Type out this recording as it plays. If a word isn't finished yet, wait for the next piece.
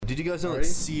did you guys know that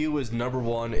CU is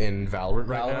 #1 in Valorant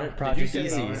right now? Project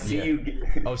Did you Easy.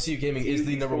 see CU Gaming is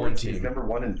the CU #1 Esports team. is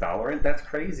 #1 in Valorant? That's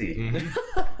crazy.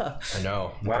 I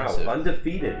know. Wow, Impressive.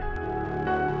 undefeated.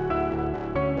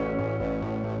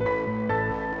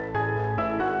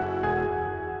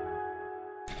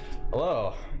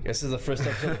 Hello. This is the first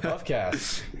episode of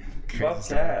BuffCast.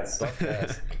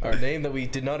 BuffCast. Our name that we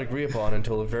did not agree upon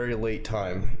until a very late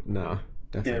time. No,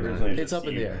 Yeah, definitely not. originally It's up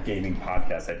in the air. Gaming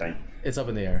podcast, I think. It's up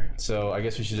in the air. So I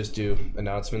guess we should just do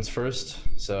announcements first.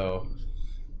 So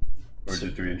Or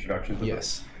just do introductions.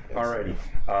 yes. Alrighty.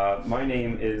 My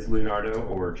name is Leonardo,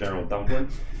 or General Dumplin.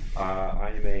 I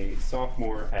am a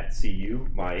sophomore at CU.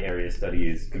 My area of study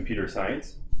is computer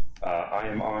science. I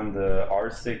am on the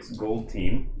R6 Gold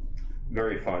team.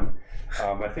 Very fun.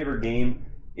 My favorite game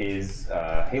is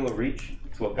Halo Reach.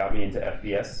 It's what got me into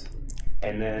FPS.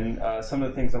 And then some of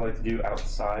the things I like to do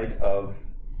outside of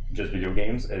just video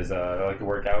games is I like to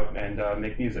work out and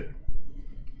make music.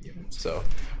 So,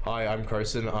 hi, I'm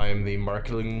Carson. I am the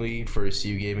marketing lead for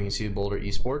CU Gaming and CU Boulder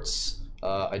Esports.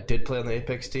 I did play on the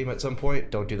Apex team at some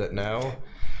point. Don't do that now.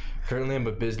 Currently, I'm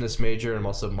a business major and I'm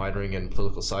also minoring in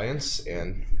political science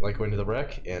and like going to the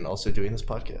rec and also doing this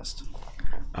podcast.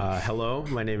 Hello,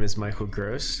 my name is Michael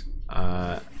Gross.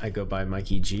 I go by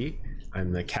Mikey G.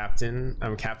 I'm the captain.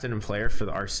 I'm captain and player for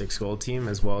the R6 Gold team,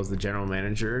 as well as the general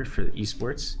manager for the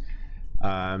esports.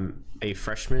 A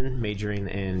freshman majoring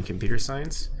in computer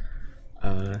science.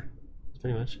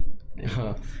 Pretty much.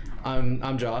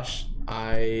 I'm Josh.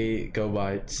 I go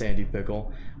by Sandy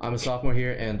Pickle. I'm a sophomore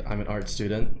here and I'm an art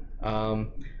student.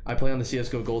 I play on the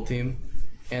CSGO Gold team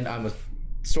and I'm a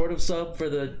sort of sub for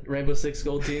the Rainbow Six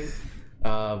Gold team.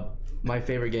 My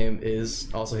favorite game is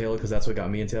also Halo because that's what got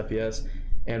me into FPS,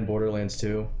 and Borderlands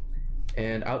 2.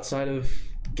 And outside of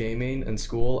gaming and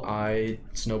school, I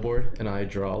snowboard and I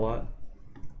draw a lot.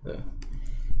 Yeah.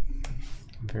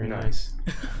 Very nice.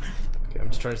 Okay, I'm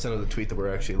just trying to send out the tweet that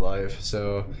we're actually live.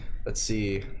 So let's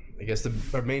see. I guess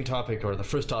our main topic, or the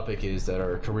first topic, is that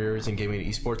our careers in gaming and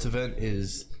esports event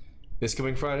is this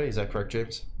coming Friday. Is that correct,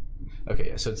 James? Okay,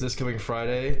 yeah. So it's this coming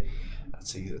Friday.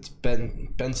 Let's see. It's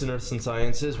Benson Earths and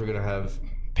Sciences. We're gonna have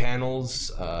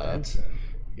panels.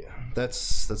 Yeah,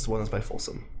 that's the one that's by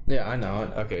Folsom. Yeah, I know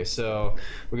it. Okay, so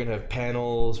we're gonna have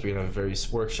panels. We're gonna have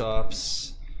various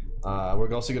workshops.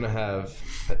 We're also gonna have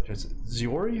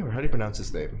Ziori, or how do you pronounce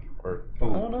his name? Or I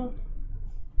don't know.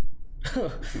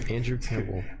 Andrew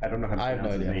Campbell. I don't know how to I have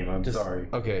pronounce no his idea. name. I'm Just- sorry.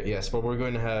 okay, yes, but we're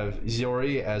going to have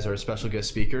Ziori as our special guest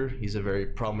speaker. He's a very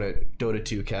prominent Dota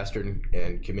 2 caster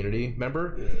and community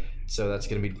member, so that's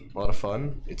going to be a lot of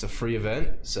fun. It's a free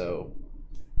event, so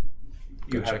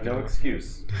You check have it no out.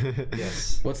 excuse.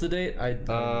 yes. What's the date?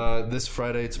 This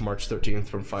Friday, it's March 13th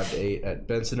from 5 to 8 at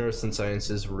Benson Earths and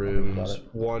Sciences rooms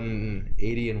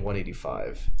 180 and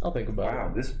 185. I'll think about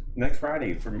Wow, this next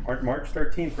Friday from March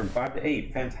 13th from 5 to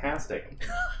 8. Fantastic.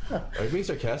 Are you being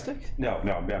sarcastic? No,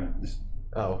 I'm just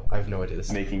Oh, I have no idea.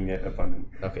 This making it abundant.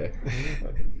 Okay.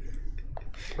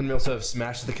 And we also have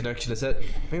Smash the Connection. Is that,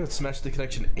 I think it's Smash the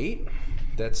Connection 8?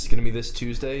 That's going to be this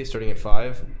Tuesday starting at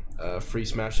 5. Free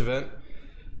Smash event.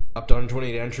 Up to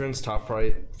 128 entrants,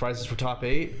 prizes for top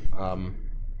 8.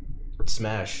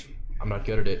 Smash. I'm not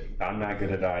good at it. I'm not good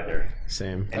at either.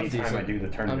 Same. Anytime I decent. do the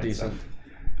tournament I'm decent.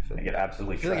 stuff, I get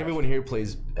absolutely I feel like trashed. everyone here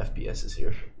plays FPSs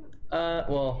here.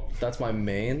 Well, that's my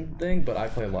main thing, but I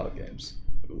play a lot of games.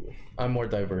 I'm more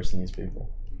diverse than these people.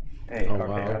 Hey, Oh, okay,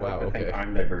 wow, I like wow, to think okay.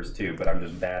 I'm diverse too, but I'm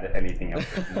just bad at anything else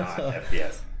that's not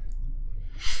FPS.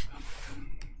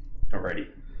 Alrighty,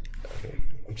 Okay.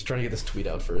 I'm just trying to get this tweet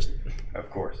out first. of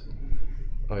course.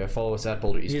 Oh yeah, follow us at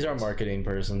Boulder Esports. He's our marketing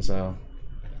person, so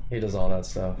he does all that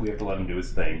stuff. We have to let him do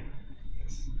his thing.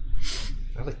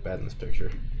 I look bad in this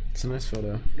picture. It's a nice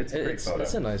photo. It's a great photo.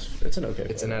 It's an okay.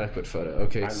 It's an photo. adequate photo.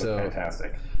 Okay, I look so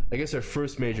fantastic. I guess our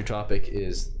first major topic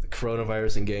is the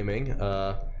coronavirus in gaming.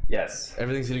 Yes.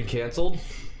 Everything's getting canceled.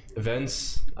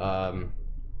 Events. I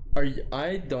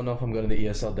don't know if I'm going to the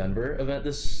ESL Denver event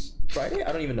this Friday.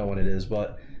 I don't even know when it is,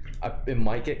 but it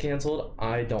might get canceled.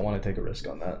 I don't want to take a risk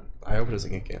on that. I hope it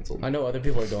doesn't get canceled. I know other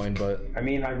people are going, but I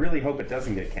mean, I really hope it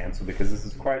doesn't get canceled because this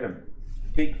is quite a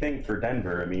big thing for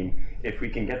Denver. I mean, if we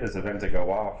can get this event to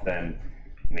go off, then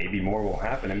maybe more will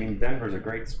happen. I mean, Denver's a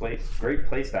great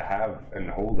place to have and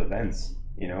hold events,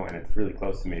 you know, and it's really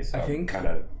close to me. So I think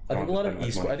a lot of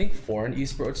I think foreign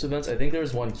esports events. I think there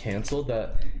was one canceled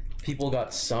that people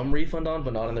got some refund on,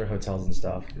 but not in their hotels and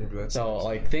stuff. So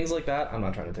like things like that, I'm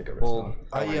not trying to take a risk on.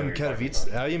 I am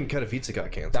Katowice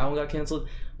got canceled. That one got canceled.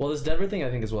 Well, this Denver thing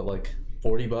I think is what, like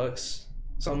 $40.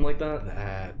 something like that.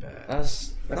 That bad.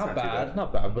 That's not not too bad, bad.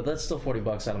 not bad, but that's still $40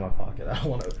 out of my pocket. I don't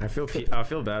want to. I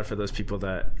feel bad for those people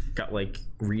that got like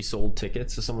resold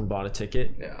tickets. So someone bought a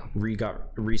ticket, Yeah. got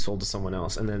resold to someone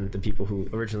else, and then the people who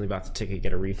originally bought the ticket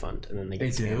get a refund, and then they get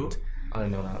scammed. I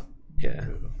didn't know that. Yeah.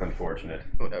 Unfortunate.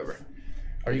 Whatever.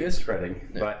 Are you guys? Spreading,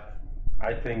 but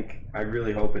I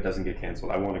really hope it doesn't get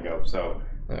canceled. I want to go, so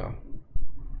Yeah.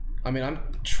 I mean, I'm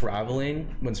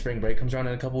traveling when spring break comes around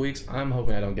in a couple weeks. I'm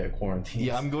hoping I don't get quarantined.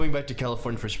 Yeah, I'm going back to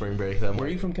California for spring break. Then Where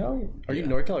are you from, Cali? Are you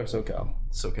NorCal or SoCal?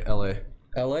 So okay, LA.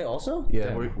 LA also? Yeah,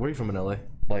 Damn. where are you from in LA?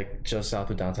 Like just south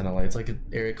of downtown LA. It's like an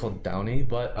area called Downey,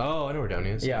 but Oh, I know where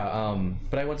Downey is. yeah.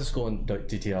 But I went to school in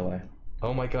DTLA.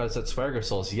 Oh my God, is that Swagger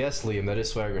Souls? Yes, Liam, that is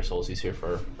Swagger Souls. He's here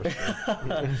for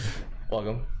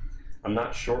Welcome. I'm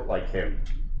not short like him.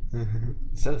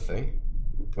 Is that a thing?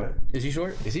 What? Is he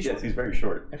short? Is he short? Yes, he's very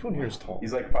short. Everyone here is tall.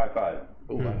 He's like 5'5".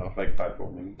 Oh, wow. Like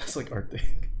 5'4", maybe. That's like our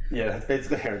thing. Yeah, that's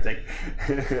basically everything.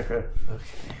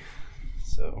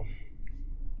 So,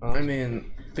 I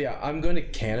mean, but yeah, I'm going to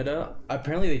Canada.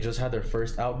 Apparently, they just had their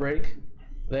first outbreak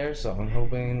there, so I'm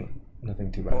hoping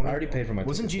nothing too bad. I already paid for my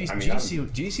wasn't tickets.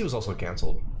 GDC was also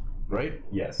canceled, right?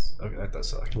 Yes, Okay, that does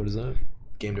suck. What is that?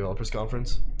 Game Developers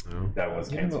Conference. that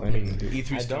was I don't know canceled. anything, dude.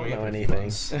 E3's I don't coming know up in a few anything.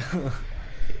 months.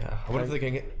 Yeah, I wonder if they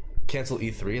can cancel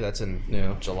E3. That's in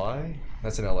Yeah. July.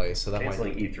 That's in LA, so that Canceling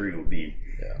might E3 would be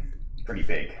pretty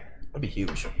big. that'd be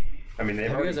huge. I mean, they've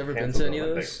Have you guys already ever been canceled to any the of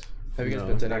Olympics. those? Have you guys No,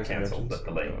 been to any Not of those canceled, but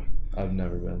conventions? delayed. I've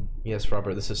never been. Yes,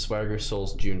 Robert. This is Swagger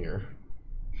Souls Jr.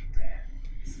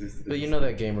 But you know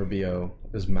that Gamer BO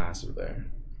is massive there.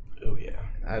 Oh yeah.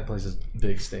 That place is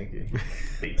big stinky.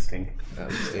 Big stink.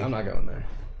 I'm not going there.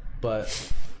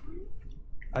 But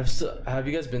have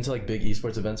you guys been to like big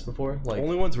esports events before? Like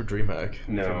Only ones were DreamHack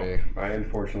for No, me. I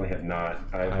unfortunately have not.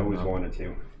 I've always not. wanted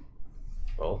to.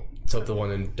 Well, let's hope the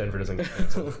one in Denver doesn't get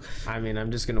canceled. I mean,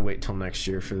 I'm just gonna wait till next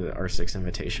year for the R6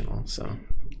 Invitational. So,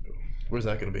 Where's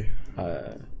that gonna be?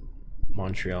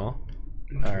 Montreal.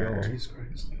 Or, Jesus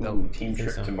Christ. Ooh, team trip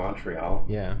so. to Montreal.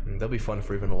 yeah. That'll be fun if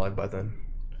we're even alive by then.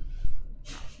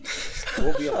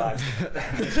 We'll be alive.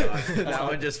 That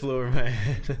one just flew over my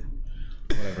head.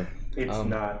 whatever. It's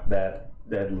not that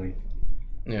deadly.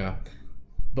 Yeah.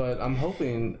 But I'm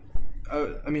hoping.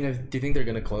 I mean, do you think they're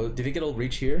gonna close? Do you think it'll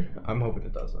reach here? I'm hoping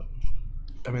it doesn't.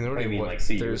 I mean, they already I mean, what- like,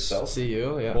 see there's- yourself. See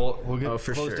you? Yeah. Well, we'll get Oh,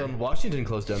 for closed sure. down. Washington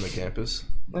closed down the campus.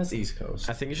 That's East Coast.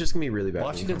 I think it's just gonna be really bad. when you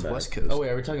Washington's come back. West Coast. Oh wait,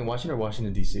 are we talking Washington or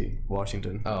Washington D.C.?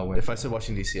 Washington. Oh, wait. If I said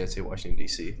Washington D.C., I'd say Washington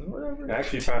D.C. Whatever. I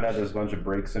actually found out there's a bunch of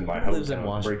breaks in my Who lives in hometown.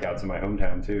 Washington? Breakouts in my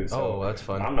hometown too. So Oh, that's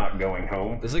fun. I'm not going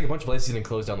home. There's like a bunch of places that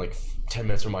closed down like 10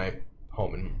 minutes from my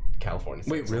home in California.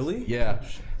 Wait, really? Yeah.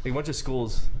 Like a bunch of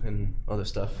schools and other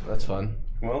stuff. That's fun.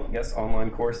 Well, yes, online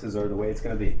courses are the way it's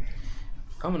going to be.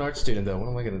 I'm an art student though. What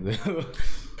am I gonna do?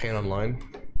 Paint online.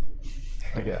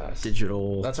 I guess.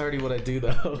 Digital. That's already what I do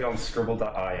though. Go on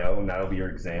scribble.io and that'll be your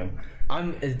exam.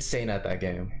 I'm insane at that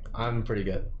game. I'm pretty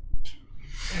good.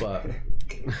 But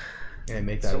yeah,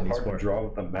 make that So an hard to esport. draw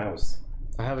with the mouse.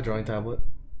 I have a drawing tablet.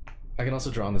 I can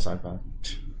also draw on this iPad.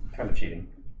 Kind of cheating.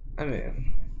 I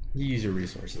mean, you use your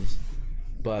resources.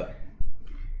 But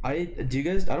I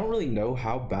don't really know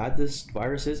how bad this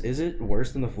virus is. Is it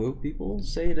worse than the flu? People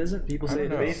say it isn't. People say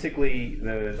it is. Basically,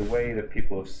 the way that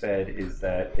people have said is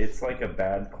that it's like a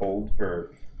bad cold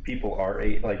for people our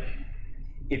age. Like,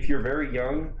 if you're very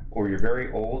young or you're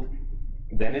very old,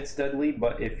 then it's deadly.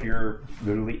 But if you're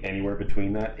literally anywhere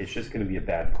between that, it's just going to be a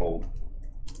bad cold.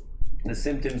 The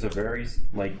symptoms are very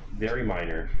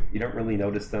minor. You don't really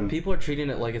notice them. People are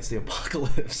treating it like it's the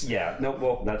apocalypse. Yeah, no,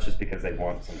 well, that's just because they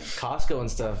want something. Costco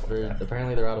and stuff.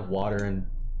 Apparently they're out of water and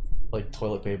like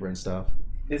toilet paper and stuff.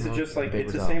 Is it just like,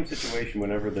 it's the paper's same situation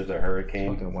whenever there's a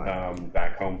hurricane Fucking whack.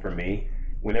 back home for me.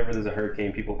 Whenever there's a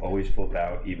hurricane, people always flip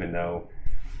out, even though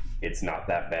it's not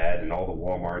that bad. And all the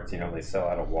Walmarts, they sell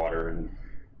out of water and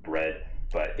bread,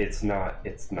 but it's not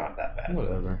that bad.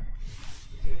 Whatever.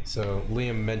 So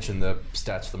Liam mentioned the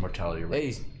stats of the mortality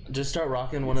rate. Hey, just start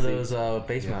rocking one of those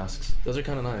face masks. Those are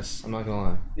kind of nice. I'm not gonna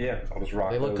lie. Yeah, I'll just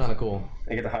rock They look those. kind of cool.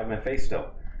 I get to hide my face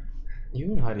still. You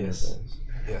can hide this.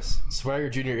 Yes. Swagger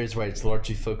Jr. is right. It's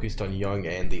largely focused on young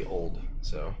and the old.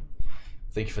 So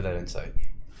thank you for that insight.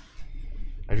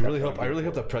 I really hope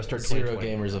that Press Start Zero 2020.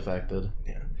 gamers affected.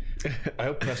 Yeah. I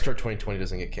hope Press Start 2020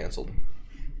 doesn't get canceled.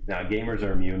 Now, gamers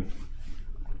are immune.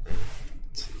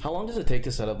 How long does it take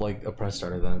to set up like a press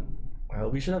start event? Well,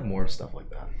 we should have more stuff like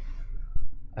that.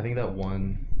 I think that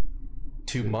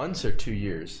 2 months or 2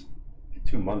 years?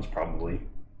 2 months, probably.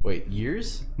 Wait,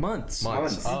 years? months.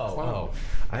 Months. Oh.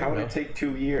 How would it take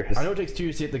 2 years? I know it takes 2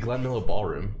 years to hit the Glen Miller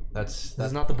Ballroom. That's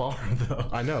That's not the ballroom though.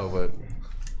 I know, but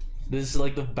This is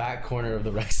like the back corner of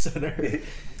the rec center.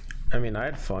 I mean, I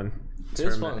had fun. It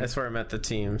was fun. That's where I met the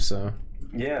team. So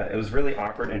Yeah, it was really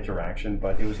awkward interaction,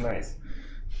 but it was nice.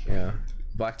 yeah,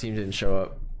 black team didn't show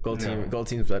up. Gold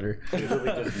team's better.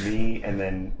 Literally just me and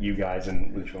then you guys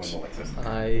and Lucho and Alexis.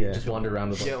 I just wandered around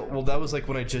with Yeah, well, that was like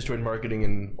when I just joined marketing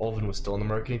and Olvin was still on the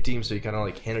marketing team, so he kind of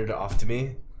like handed it off to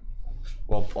me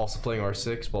while also playing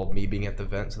R6 while me being at the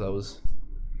event, so that was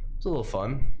a little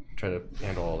fun. Try to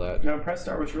handle all that. No, Press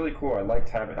Star was really cool. I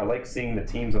liked seeing the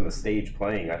teams on the stage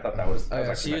playing. I thought that was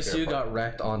actually my CSU favorite part. got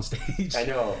wrecked on stage. I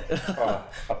know.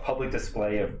 A public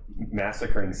display of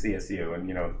massacring CSU, and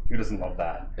who doesn't love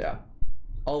that? Yeah.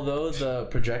 Although the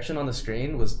projection on the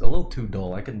screen was a little too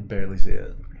dull, I could barely see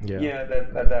it. Yeah,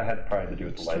 that had probably to do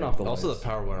with the lighting. Turn off the Also, lights. the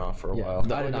power went off for a Yeah.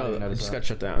 while. I did not even It notice just that. got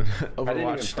shut down. I didn't even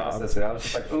Overwatch stopped. process it. I was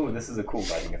just like, "Ooh, this is a cool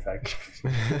lighting effect."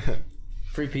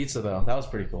 Free pizza though, that was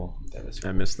pretty cool.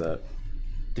 I missed that.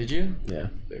 Did you? Yeah.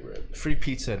 Free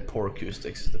pizza and poor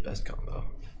acoustics is the best combo.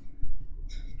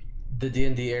 The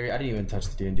D&D area, I didn't even touch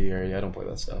the D&D area. I don't play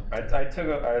that stuff. I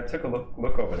took a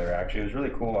look over there. Actually, it was really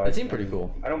cool. It seemed pretty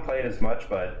cool. I don't play it as much,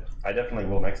 but I definitely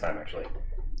will next time. Actually,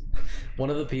 One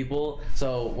of the people,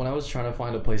 so when I was trying to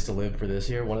find a place to live for this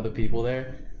year, one of the people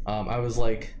there, I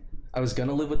was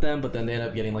gonna live with them, but then they ended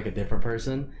up getting like a different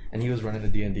person, and he was running the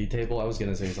D&D table. I was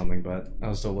gonna say something, but I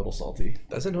was still a little salty.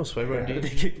 Doesn't Josue run They D&D?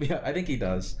 kicked me out. I think he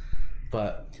does.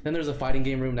 But then there's a fighting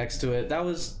game room next to it. That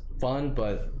was fun,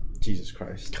 but Jesus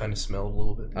Christ. Kind of smelled a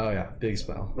little bit. Oh yeah, big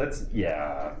smell.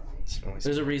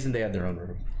 There's a reason they had their own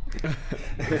room.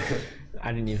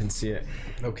 I didn't even see it.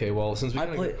 Okay, well, since we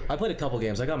I played a couple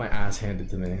games. I got my ass handed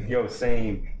to me. Yo,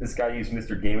 same. This guy used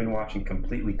Mr. Game & Watch and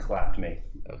completely clapped me.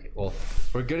 Okay, well,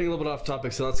 we're getting a little bit off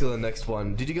topic, so let's go to the next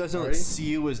one. Did you guys know that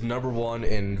CU is #1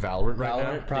 in Valorant right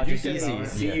now? Valorant, Project Did you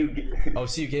Easy. see Oh,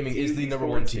 CU Gaming is the #1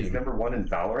 Esports team. is #1 in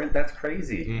Valorant? That's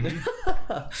crazy.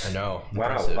 I know. Wow,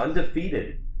 Impressive.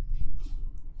 undefeated.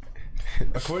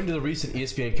 According to the recent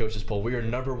ESPN coaches poll, we are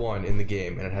 #1 in the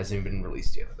game, and it hasn't even been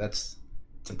released yet. It's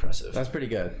impressive. That's pretty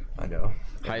good. I know.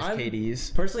 Highest I'm-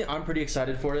 KDs. Personally, I'm pretty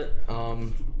excited for it.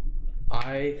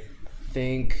 I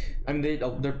think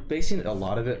they're basing a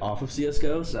lot of it off of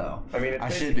CS:GO, so I mean, it's I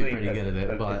should be basically pretty good at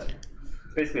it. But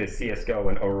it's basically a CS:GO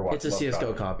and Overwatch. it's a love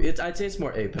CS:GO copy. copy. I'd say it's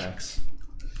more Apex,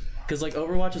 because like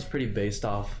Overwatch is pretty based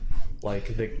off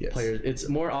like the players. It's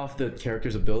more off the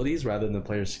character's abilities rather than the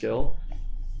player's skill.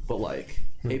 But like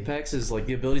Apex is like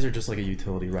the abilities are just like a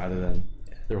utility rather than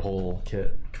their whole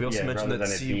kit. Can we also mention rather that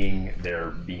than it CU... being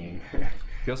their being. Can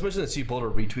we also mention that CU Boulder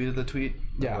retweeted the tweet?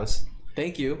 Yeah. Let's-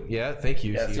 Thank you. Yeah, thank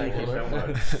you. Yes, CU thank you Boulder. so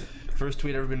much. First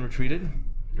tweet ever been retweeted.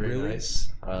 Very Really? nice.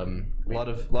 A lot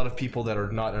of people that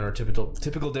are not in our typical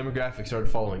demographic started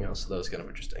following us, so that was kind of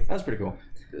interesting. That's pretty cool.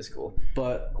 It is cool.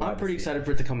 But I'm to pretty see it. excited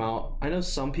for it to come out. I know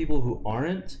some people who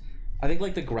aren't. I think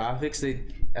like the graphics, they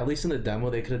at least in the demo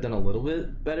they could have done a little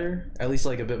bit better. At least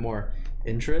like a bit more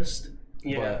interest.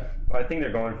 Yeah, I think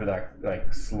they're going for that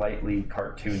like slightly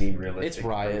cartoony, realistic. It's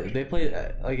Riot. approach. They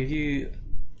play like if you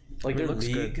like It their looks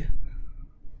league, good.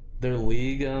 their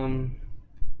league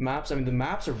maps. I mean the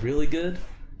maps are really good.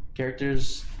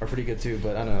 Characters are pretty good too,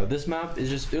 but I don't know. This map is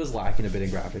just it was lacking a bit in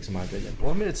graphics in my opinion.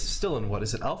 Well, I mean, it's still in what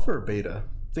is it, alpha or beta?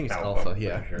 I think it's alpha. I'm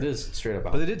Yeah. pretty sure. It is straight up.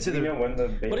 But they did say Do you they're. know when the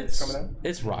beta But is it's coming out?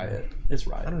 it's Riot. It's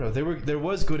Riot. I don't know. There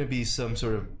was going to be some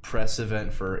sort of press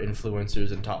event for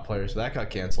influencers and top players, but that got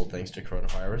canceled thanks to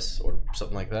coronavirus or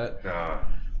something like that.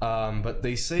 But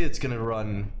they say it's going to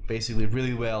run basically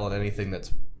really well on anything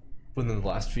that's within the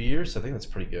last few years. So I think that's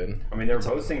pretty good. I mean, they're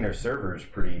boasting their servers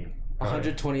pretty.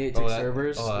 128 Oh, tick that-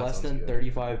 servers, oh, that less sounds than good.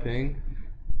 35 ping.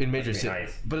 In major That'd be cities,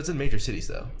 nice. but it's in major cities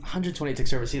though. 120 tick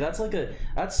servers. See,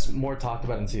 that's more talked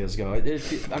about in CS:GO.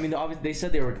 I mean, obviously they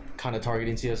said they were kind of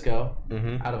targeting CS:GO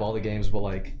out of all the games, but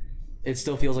like, it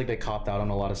still feels like they copped out on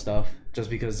a lot of stuff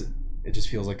just because it just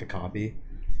feels like a copy.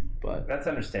 But That's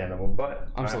understandable, but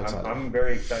I'm so excited. I'm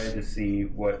very excited to see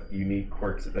what unique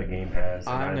quirks that the game has.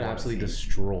 and I'm I gonna wanna absolutely see-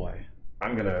 destroy.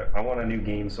 I want a new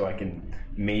game so I can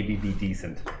maybe be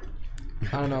decent.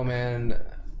 I don't know, man.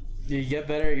 You get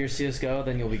better at your CS:GO,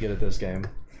 then you'll be good at this game.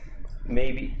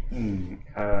 Maybe.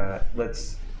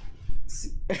 Let's. See.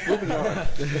 Moving on.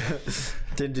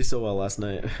 Didn't do so well last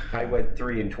night. I went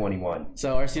 3-21,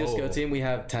 So our CS:GO Oh. team, we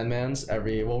have 10 mans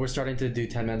every. Well, we're starting to do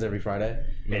 10 mans every Friday.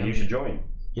 and you should join.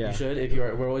 Yeah. You should if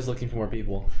you're. We're always looking for more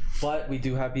people, but we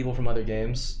do have people from other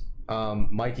games.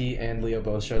 Mikey and Leo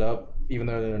both showed up, even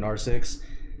though they're in R6.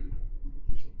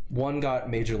 One got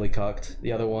majorly cucked.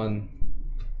 The other one,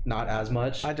 not as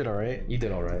much. I did all right. You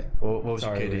did all right. What was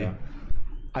Sorry, your KD? Leo.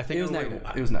 I think It was I'm negative.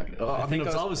 It was negative. I think it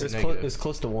was always it's negative. it's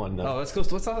close to 1 though. Oh, that's close.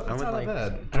 That's not that like,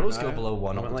 bad. Pros go below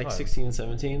 1 I all went the like time. 16,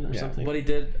 17 or Yeah. something. But he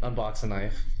did unbox a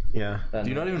knife. Yeah. Do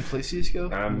you not even play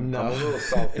CSGO? I'm a little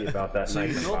salty about that. So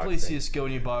you knife don't play unboxing. CSGO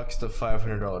and you boxed a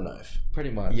 $500 knife.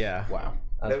 Pretty much. Yeah. Wow.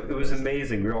 It was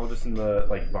amazing. We were all just in the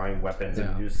buying weapons,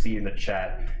 Yeah. and you just see in the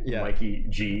chat, Yeah. Mikey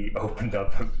G opened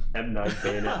up M9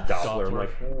 bayonet Doppler. I'm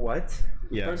like, what?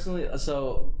 Yeah. Personally,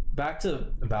 so back to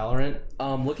Valorant.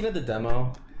 Looking at the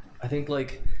demo, I think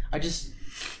I just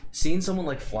seeing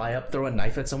someone fly up, throw a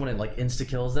knife at someone and insta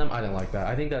kills them. I didn't like that.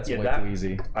 I think that's way too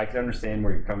easy. I can understand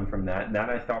where you're coming from. That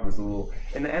I thought was a little,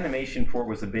 and the animation for it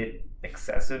was a bit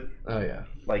excessive. Oh yeah.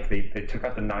 Like they took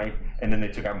out the knife and then they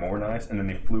took out more knives and then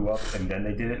they flew up and then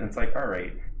they did it, and it's like, all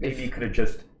right, maybe you could have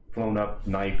just flown up,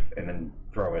 knife, and then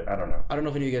throw it. I don't know. I don't know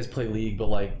if any of you guys play League, but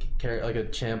a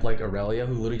champ like Aurelia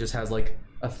who literally just has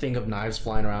a thing of knives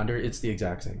flying around her. It's the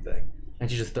exact same thing, and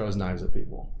she just throws knives at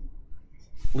people.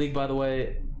 League, by the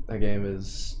way, that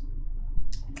game's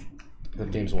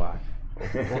whack.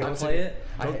 I play it.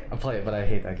 I play it, but I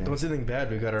hate that game. Don't say anything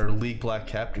bad. We've got our League Black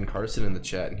Captain Carson in the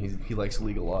chat, and he likes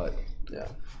League a lot. Yeah.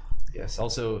 Yes.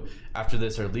 Also, after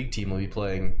this, our League team will be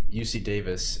playing UC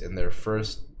Davis in their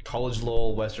first College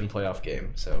Lowell Western Playoff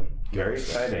game. So Very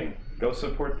exciting. Go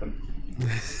support them.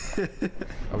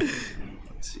 let's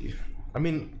see. I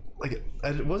mean,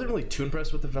 I wasn't really too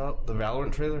impressed with the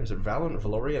Valorant trailer. Is it Valorant or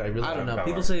Valorant? I don't know. Valorant.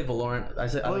 People say Valorant. I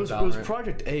say Well, I it think was Valorant.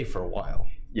 Project A for a while.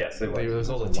 Yes, it was. There was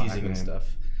all the It's a whack teasing and name. stuff,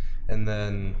 and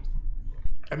then,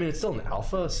 I mean, it's still an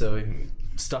alpha, so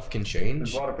stuff can change.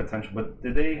 There's a lot of potential, but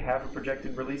did they have a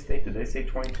projected release date? Did they say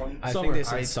 2020? I think they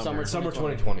said Summer summer.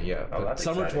 2020, yeah. Oh, But that's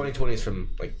summer exciting. 2020 is from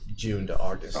June to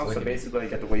August. Oh, so basically I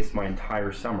get to waste my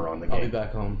entire summer on the game. I'll be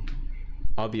back home.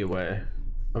 I'll be away.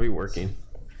 I'll be working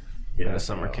Yeah, at a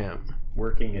summer camp.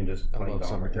 Working and just playing love Valorant.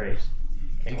 summer Great.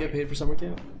 Do you get paid for summer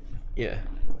camp? Yeah.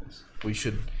 We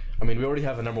should. I mean, we already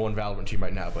have a #1 Valorant team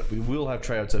right now, but we will have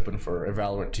tryouts open for a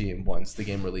Valorant team once the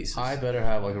game releases. I better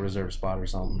have a reserve spot or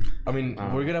something. I mean,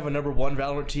 we're gonna have a #1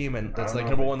 Valorant team, and that's don't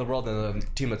know. #1 in the world, and a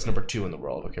team that's #2 in the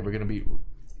world. Okay,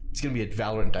 it's gonna be a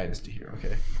Valorant dynasty here.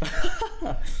 Okay.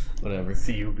 Whatever.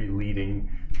 See you be leading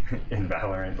in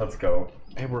Valorant. Let's go.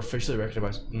 And we're officially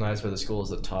recognized by the school as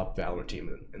the top Valorant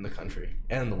team in the country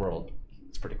and in the world.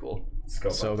 It's pretty cool. Let's go.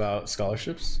 So about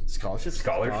scholarships? Scholarships,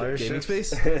 Scholarship? gaming space,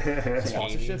 Scholarships.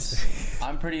 sponsorships.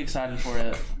 I'm pretty excited for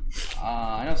it.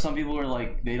 I know some people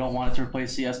are they don't want it to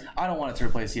replace CS. I don't want it to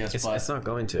replace CS, but It's not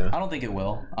going to. I don't think it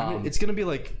will. I mean, it's gonna be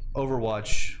like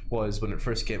Overwatch was when it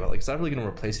first came out. It's not really gonna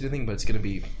replace anything, but it's gonna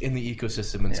be in the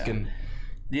ecosystem. And it's Yeah. gonna.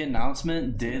 The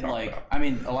announcement did about. I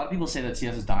mean, a lot of people say that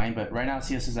CS is dying, but right now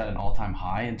CS is at an all-time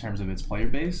high in terms of its player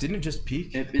base. Didn't it just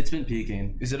peak? It's been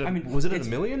peaking. Is it? was it at 1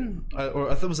 million? Or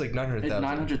I thought it was like 900,000.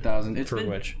 900,000. It's For been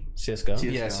which? CSGO?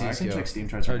 CSGO. Yeah, I can CSGO. check Steam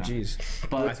charts Oh, right now. jeez.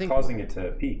 But I think causing it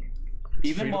to peak.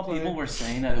 even while free-to-play? people were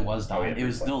saying that it was dying, it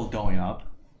was still going up.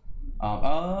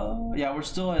 Yeah, we're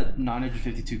still at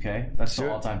 952K. That's still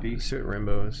all-time peak. See what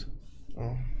Rainbow is.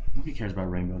 Nobody cares about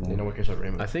Rainbow though. You know what cares about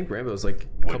Rainbow? I think Rainbow's like a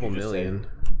What'd couple you just million.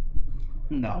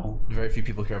 No. Very few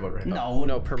people care about Rainbow. No.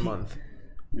 No, per month.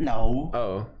 No.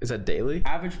 Oh, is that daily?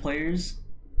 Average players,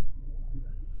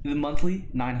 the monthly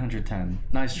 910.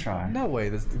 Nice try. No way.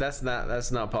 That's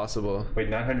not possible. Wait,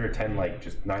 910,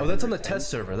 just 910? Oh, that's on the test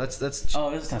server. That's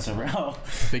Oh, this is test server. Oh.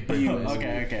 big brain.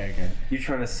 Okay. You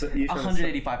trying to...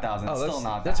 185,000. Oh, Still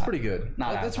not that's that. pretty good.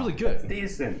 Not That's that really bad. good.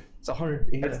 decent. It's 100.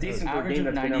 That's decent for a Average game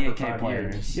of that's been out for 98K 5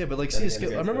 players. years. Yeah, but like That CS:GO,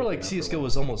 is I remember like actually CS:GO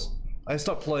was almost. I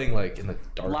stopped playing in the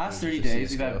dark. Last ages 30 of days,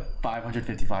 we've CS:GO. had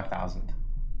 555,000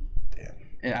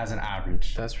 Damn. as an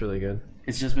average. That's really good.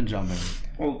 It's just been jumping.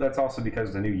 Well, that's also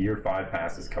because the new Year 5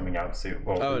 pass is coming out soon.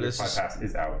 Well, Oh, the Year this 5 is- pass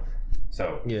is out.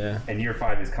 So, Yeah. and Year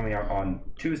 5 is coming out on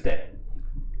Tuesday.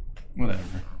 Whatever.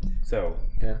 So,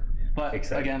 Yeah. But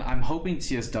Exciting. again, I'm hoping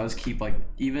CS does keep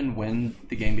even when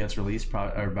the game gets released,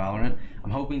 or Valorant.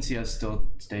 I'm hoping CS still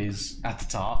stays at the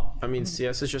top. I mean,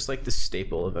 CS is just like the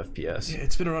staple of FPS. Yeah,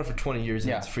 it's been around for 20 years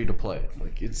and Yeah. it's free to play.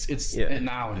 Like it's. Yeah. And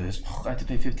now it is. I had to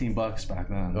pay $15 back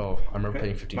then. Oh, I remember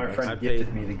paying 15 my bucks. friend I gifted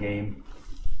paid- me the game.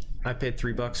 I paid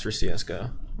 $3 for CS:GO.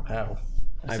 Wow.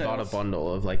 I So- bought a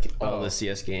bundle of like all Oh. the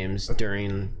CS games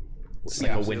during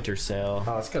like a winter sale.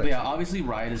 Oh, that's But good. yeah, obviously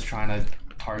Riot is trying to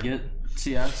target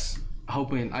CS.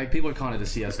 Hoping people are calling it a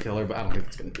CS killer, but I don't think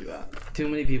it's going to do that. Too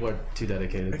many people are too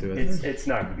dedicated to it. It's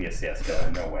not going to be a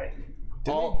CSGO, no way.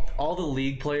 all the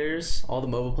league players, all the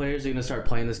mobile players are gonna start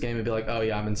playing this game and be like, oh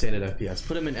yeah, I'm insane at FPS.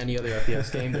 Put them in any other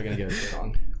FPS game, they're gonna get a shit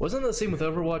on. Wasn't that the same with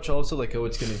Overwatch also? Like, oh,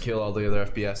 it's going to kill all the other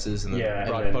FPSs and then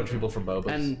a bunch of people from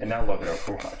MOBAs. And now look at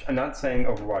Overwatch. I'm not saying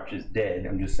Overwatch is dead.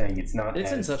 I'm just saying it's not.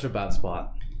 It's in such a bad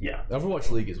spot. Yeah.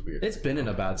 Overwatch League is weird. It's been in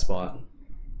a bad spot.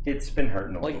 It's been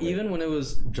hurting a little bit. Even when it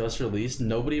was just released,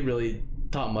 nobody really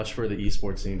thought much for the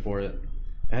esports scene for it.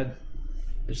 It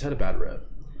just had a bad rep.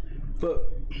 But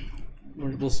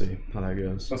we'll see how that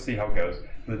goes. We'll see how it goes.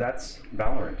 But that's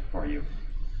Valorant for you.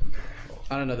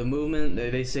 I don't know, the movement,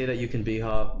 they say that you can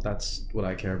B-hop. That's what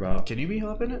I care about. Can you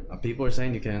B-hop in it? People are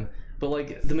saying you can. But,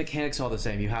 like, the mechanics are all the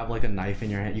same. You have, like, a knife in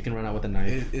your hand. You can run out with a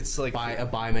knife. It's like... a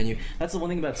buy menu. That's the one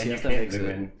thing about And you CS that can't makes zoom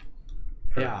it... in.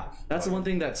 Yeah, that's the one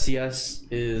thing that CS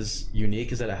is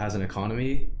unique, is that it has an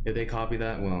economy. If they copy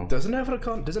that, well... Doesn't it have an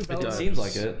economy? It seems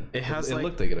like it. It has It like...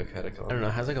 looked like it had an economy. I don't know.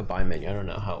 It has like a buy menu. I don't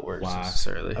know how it works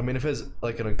necessarily. I mean, if it has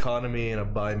like an economy and a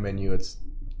buy menu, it's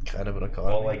kind of an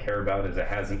economy. All I care about is it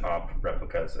has an op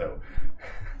replica, so...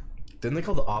 Didn't they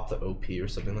call the op the OP or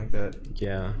something like that?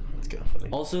 Yeah. It's kind of funny.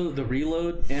 Also, the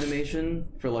reload animation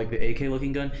for, like, the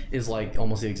AK-looking gun is, like,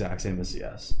 almost the exact same as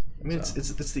CS. I mean, it's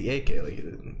the AK. Like,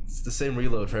 it's the same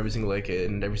reload for every single AK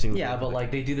and every single. Yeah, but like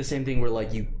they do the same thing where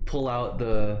like you pull out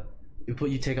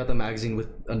you take out the magazine with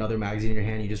another magazine in your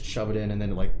hand, you just shove it in and then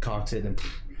it like cocks it and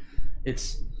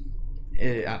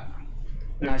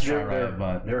not sure, right?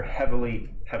 But they're heavily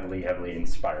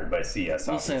inspired by CS.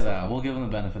 we'll obviously. say that. We'll give them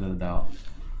the benefit of the doubt.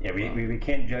 Yeah, we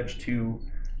can't judge too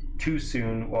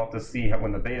soon. We'll have to see how,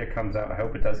 when the beta comes out. I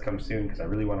hope it does come soon because I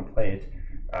really want to play it.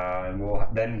 And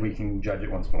then we can judge it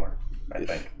once more, I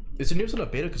think. Is there news on a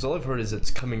beta? Because all I've heard is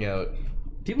it's coming out.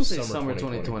 People say summer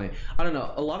 2020. I don't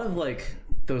know. A lot of like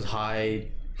those high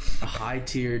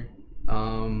tiered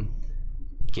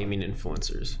Gaming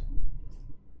influencers.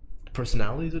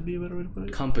 Personalities would be a better way to put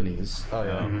it. companies, Oh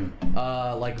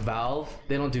yeah. like Valve,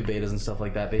 they don't do betas and stuff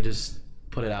like that. They just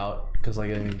put it out because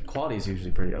like quality is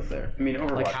usually pretty up there. I mean,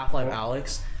 Overwatch. Like Half-Life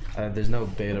Alyx, there's no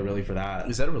beta really for that.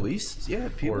 Is that released? Yeah,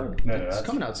 people. No, It's that's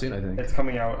coming out soon, I think. It's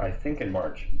coming out, I think, in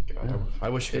March. I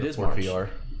wish It it is was more March. VR.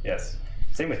 Yes.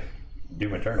 Same with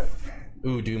Doom Eternal.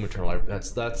 Ooh, Doom Eternal.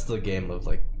 That's the game of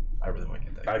like. I really want to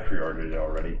get that. I pre-ordered it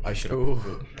already. I should. Ooh.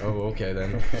 Oh, okay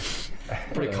then.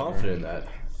 Pretty confident in that.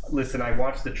 Listen, I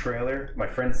watched the trailer. My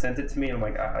friend sent it to me, and I'm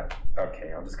like,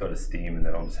 okay, I'll just go to Steam, and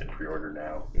then I'll just hit pre-order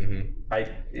now.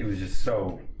 It was just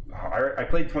so... I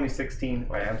played 2016.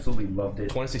 I absolutely loved it.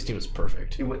 2016 was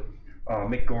perfect. It was,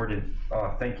 Mick Gordon,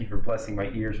 thank you for blessing my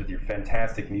ears with your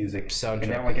fantastic music. Soundtrack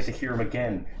and now I get to hear him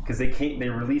again because they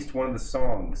released one of the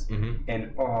songs,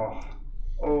 and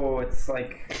it's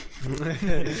like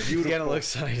You get a little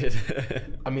excited.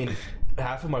 I mean,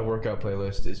 half of my workout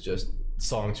playlist is just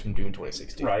songs from Doom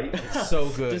 2016. right. It's so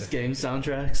good. Just game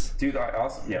soundtracks. Dude,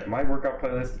 my workout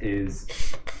playlist is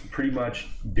pretty much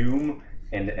Doom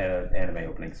and anime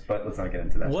openings, but let's not get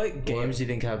into that. What games do you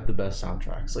think have the best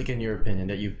soundtracks, like in your opinion,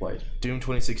 that you've played? Doom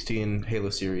 2016,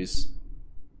 Halo series.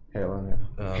 Halo,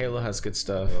 yeah. Halo has good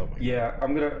stuff. Yeah,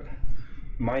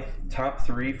 my top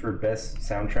 3 for best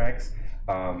soundtracks,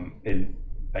 in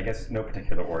I guess no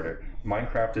particular order.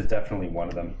 Minecraft is definitely one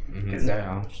of them because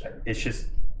it's just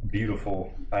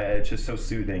beautiful. It's just so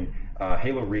soothing.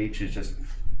 Halo Reach is just,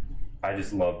 I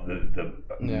just love the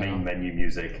main menu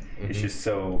music. It's just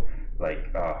so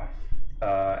like,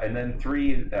 and then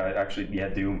 3,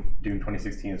 Doom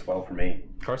 2016 as well for me.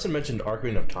 Carson mentioned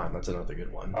Ocarina of Time. That's another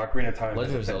good one. Ocarina of Time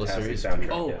Legend is of a Zelda fantastic series.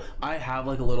 soundtrack. Oh, yeah. I have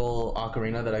like a little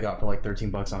ocarina that I got for like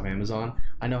 $13 off Amazon.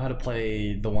 I know how to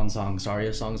play the one song,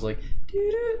 Zarya songs like.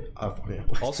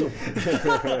 Also,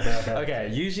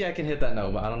 Okay, usually I can hit that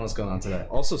note, but I don't know what's going on today.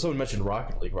 also someone mentioned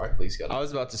Rocket League. Rocket League's got. I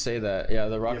was about to say that. Yeah,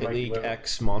 the Rocket Mike, League what-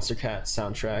 X Monster Cat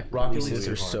soundtrack Rocket releases League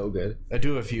are is so good. I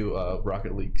do have a few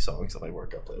Rocket League songs on my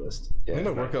workout playlist. I think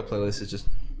my workout playlist is just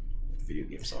video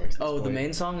game songs. Oh, the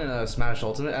main song in Smash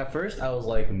Ultimate. At first, I was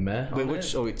like, meh. Wait, on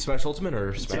which? it. Oh, wait, Smash Ultimate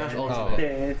or Smash Oh.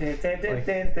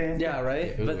 Ultimate. Yeah,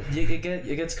 right. Ooh. But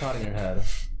it gets caught in your head.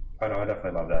 I know, I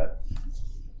definitely love that.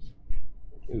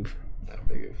 Oof. Not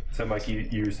big oof. So, Mike,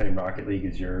 you were saying Rocket League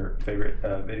is your favorite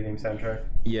video game soundtrack?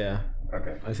 Yeah,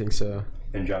 Okay. I think so.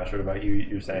 And Josh, what about you?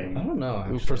 You're saying I don't know. Ooh,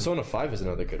 Actually. Persona 5 is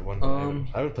another good one.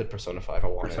 I haven't played Persona 5. I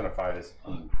want Persona it. 5 is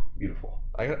beautiful.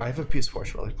 I have a PS4. I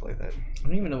should probably play that. I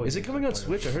don't even know. What Is it coming on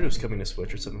Switch? I heard it was coming to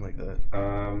Switch or something like that.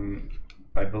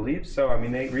 I believe so. I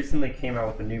mean, they recently came out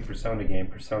with a new Persona game,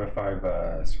 Persona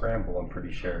 5 Scramble, I'm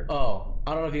pretty sure. Oh,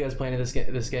 I don't know if you guys played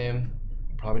this game.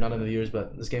 Probably not in the viewers,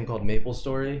 but this game called Maple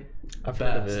Story. I've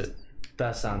heard of it.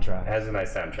 Best soundtrack. It has a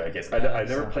nice soundtrack. Yes, I Yeah,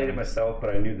 never played it soundtrack. myself, but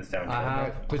I knew the soundtrack. I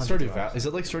have. But hundreds Stardew of Valley hours. is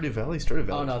it like Stardew Valley? Stardew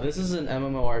Valley. Oh no, this is an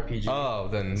MMORPG. Oh,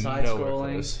 then Side nowhere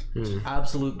scrolling, close.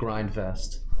 absolute grind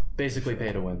fest. Basically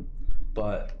pay to win.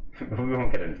 But we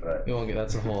won't get into that. we won't get.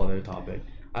 That's a whole other topic.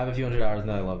 I have a few hundred hours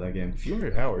and I love that game. A few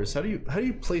hundred hours. How do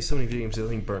you play so many video games without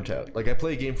getting burnt out? Like I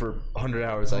play a game for 100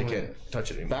 hours, I can't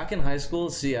touch it anymore. Back in high school,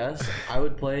 CS, I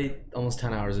would play almost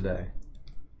 10 hours a day.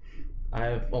 I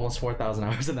have almost 4,000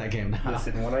 hours in that game now.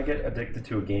 Listen, when I get addicted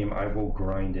to a game, I will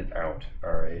grind it out.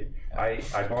 All right. I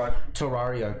bought.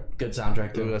 Terraria, good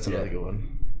soundtrack too. Ooh, that's another good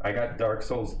one. I got Dark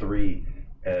Souls 3,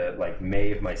 like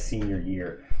May of my senior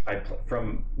year.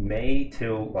 From May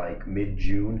till like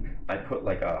mid-June, I put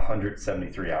like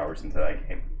 173 hours into that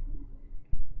game.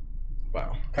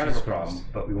 Wow. Kind of a problem,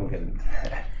 but we won't get into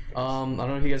that. I don't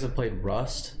know if you guys have played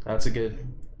Rust. That's a good.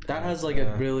 That has like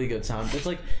a really good sound. It's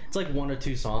like one or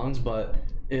two songs, but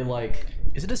it like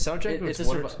Is it a soundtrack?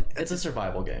 it's a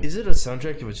survival game. Is it a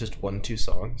soundtrack if it's just 1-2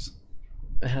 songs?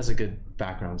 It has a good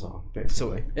background song,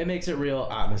 basically. It makes it real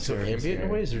So atmospheric. ambient in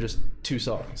ways, or just 2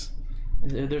 songs?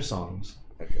 They're songs.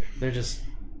 Okay. They're just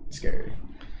scary.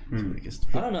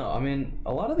 I don't know. I mean,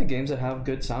 a lot of the games that have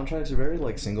good soundtracks are very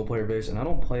like single player based, and I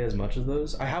don't play as much of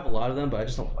those. I have a lot of them, but I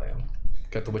just don't play them.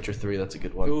 Got The Witcher 3. That's a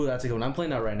good one. Ooh, that's a good one. I'm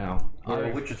playing that right now.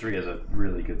 Yeah, Witcher 3 has a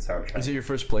really good soundtrack. Is it your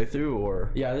first playthrough,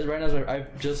 or? Yeah, this right now.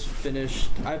 I've just finished.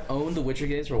 I've owned the Witcher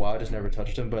games for a while. I just never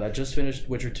touched them. But I just finished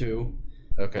Witcher 2,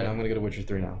 Okay. and I'm gonna go to Witcher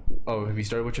 3 now. Oh, have you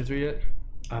started Witcher 3 yet?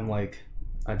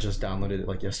 I just downloaded it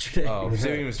like yesterday. Oh, so you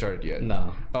haven't even started yet?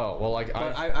 No. Oh, well, like,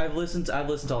 But I've listened to all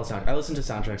the soundtracks. I listen to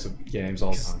soundtracks of games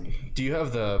all the time. do you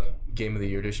have the Game of the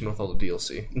Year edition with all the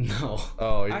DLC? No.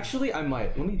 Oh, Actually, I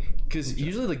might. Let me. because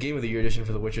usually the Game of the Year edition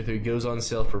for The Witcher 3 goes on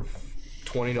sale for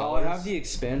 $20. Oh, I have the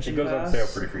expansion. It goes pass. on sale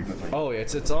pretty frequently. Oh, yeah,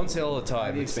 it's on sale all the I have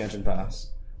time. the expansion pass.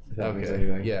 If that means Okay.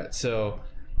 anything. Yeah, so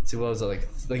see, what was it, like,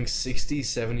 I think 60,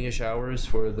 70-ish hours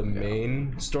for the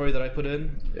main story that I put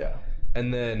in. Yeah.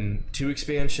 And then 2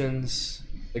 expansions.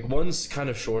 Like, one's kind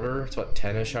of shorter. It's about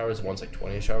 10-ish hours. One's like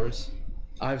 20-ish hours.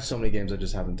 I have so many games I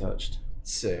just haven't touched.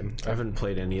 Same. I haven't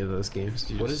played any of those games.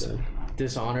 What is it?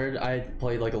 Dishonored, I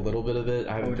played like a little bit of it.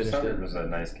 I haven't finished Dishonored it. was a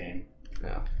nice game.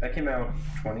 Yeah. That came out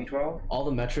 2012? All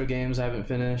the Metro games I haven't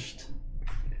finished.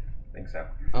 I think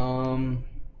so.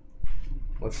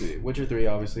 Let's see. Witcher 3,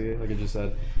 obviously, like I just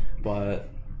said. But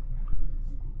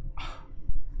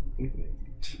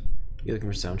You looking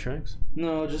for soundtracks?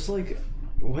 no, just like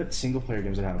what single player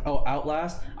games I have. Oh,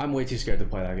 Outlast. I'm way too scared to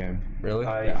play that game. Really?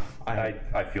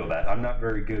 I feel that. I'm not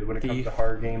very good when it comes to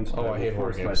horror games. Oh, but I hate horror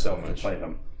force games myself so to much. play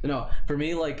them. No, for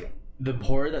me, like the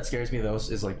horror that scares me the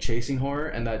most is like chasing horror,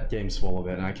 and that game's full of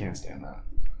it, and I can't stand that.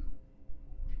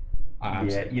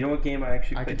 Yeah, you know what game I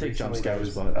actually I played can take jump recently that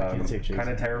scares, was but I can't take chasing. kind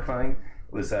of terrifying?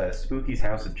 Was Spooky's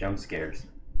House of Jump Scares.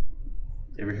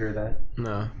 You ever hear that?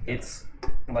 No. It's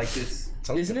like this.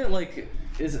 Isn't it like?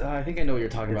 I think I know what you're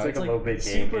talking about. like a low-bit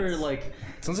game. super It's- like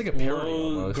Sounds like a parody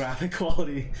low almost. graphic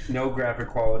quality. No graphic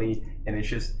quality, and it's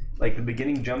just like the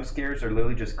beginning jump scares are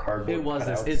literally just cardboard. It was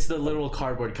this. cutouts. It's the literal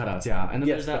cardboard cutouts, yeah. And then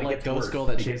Yes, there's that but it like gets ghost worse. girl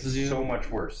that It chases gets you. so much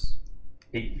worse.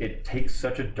 It takes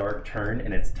such a dark turn,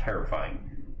 and it's terrifying.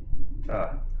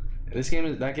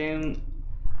 That game,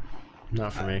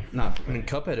 Not for me. not. I mean,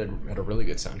 Cuphead had a really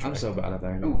good soundtrack. I'm so bad at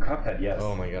that. Ooh, Cuphead, yes.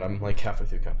 Oh my god, I'm like halfway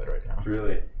through Cuphead right now.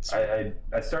 Really?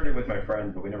 I started with my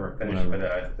friend, but we never finished.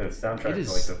 Whatever. But the soundtrack It is-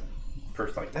 was like the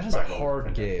first like. That is a 5 hard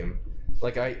minutes. game.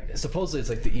 Like supposedly it's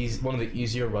like one of the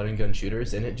easier run and gun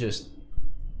shooters, and it just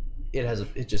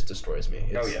destroys me.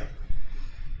 Oh yeah.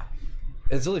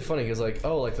 It's really funny because like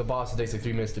the boss takes like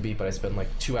 3 minutes to beat, but I spent like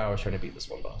 2 hours trying to beat this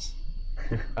one boss.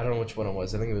 I don't know which one it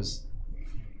was. I think it was.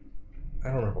 I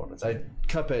don't remember what it was.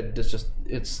 Cuphead is just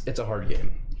it's a hard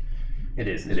game. It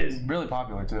is. It is. Really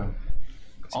popular too.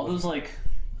 All those like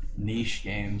niche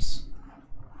games,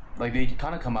 like they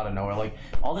kind of come out of nowhere. Like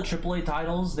all the AAA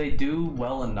titles, they do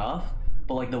well enough,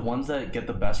 but like the ones that get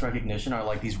the best recognition are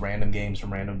like these random games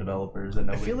from random developers that I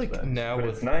nobody feel like expects. now But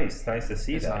with it's nice to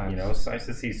see It's that. nice. You know, it's nice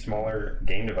to see smaller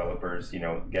game developers,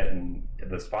 getting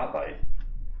the spotlight.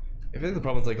 I think the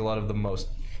problem with like a lot of the most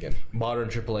modern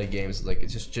AAA games, like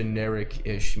it's just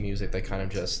generic-ish music that kind of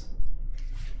just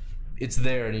it's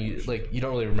there and you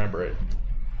don't really remember it.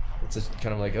 It's just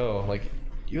kind of like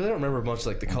you really don't remember much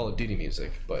like the Call of Duty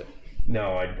music, but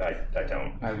No, I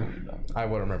don't. I really don't. I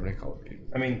would remember any Call of Duty.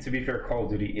 I mean, to be fair, Call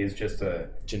of Duty is just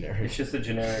Generic. It's just a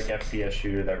generic FPS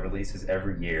shooter that releases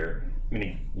every year. I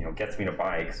mean, it gets me to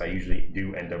buy it because I usually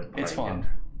do end up buying It's fun. it.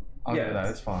 I'll Yeah, give it that.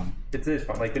 It's fun. It is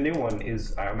fun. Like the new one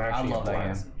is, I'm actually I love a that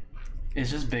blast. game. It's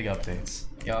just big updates.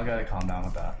 Y'all gotta calm down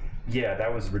with that. Yeah,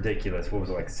 that was ridiculous. What was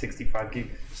it, like 65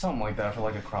 gig? Something like that for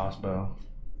like a crossbow.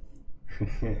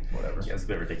 Whatever. Yeah, it's a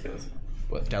bit ridiculous.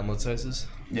 What download sizes?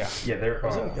 Yeah. Yeah, they're.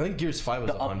 I think Gears 5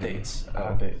 was The 100.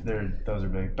 updates. Those are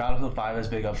big. Battlefield 5 has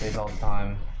big updates all the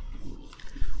time.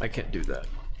 I can't do that,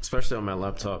 especially on my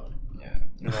laptop. Yeah.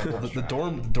 The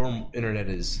dorm internet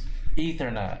is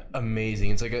Ethernet.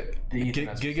 amazing. It's like a The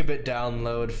Ethernet's- gigabit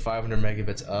download, 500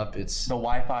 megabits up. It's The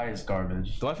Wi-Fi is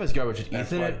garbage. the Wi-Fi is garbage.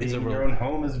 That's why Ethernet is a being in your real. own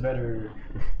home is better.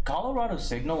 Colorado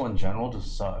signal in general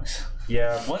just sucks.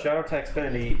 Yeah, What? shout out to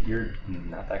Xfinity. You're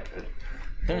not that good.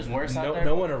 There's worse out there.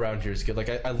 No one around here is good.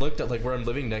 Like I looked at like where I'm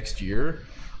living next year.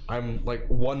 I'm like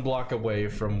 1 block away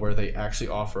from where they actually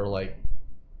offer like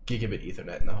gigabit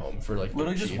Ethernet in the home for like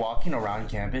Literally dirt just cheap. walking around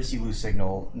campus, you lose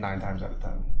signal 9 times out of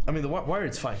 10. I mean the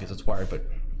wired's fine because it's wired, but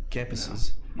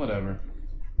campuses. Whatever.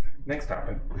 Next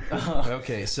topic.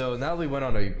 Okay, so now we went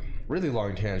on a really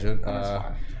long tangent. That's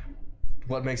fine.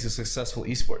 What makes a successful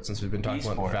esport? Since we've been talking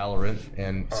about Esport. Valorant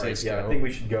and All right, CS:GO. yeah, I think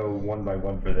we should go one by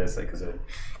one for this, because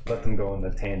let them go on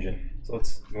the tangent. So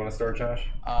you want to start, Josh?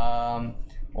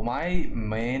 Well, my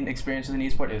main experience with an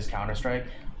esport is Counter-Strike.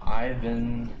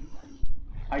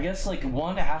 I guess, like,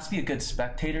 one, it has to be a good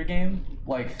spectator game.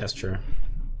 Like, That's true.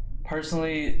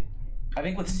 personally, I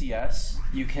think with CS,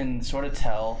 you can sort of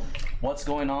tell what's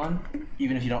going on,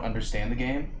 even if you don't understand the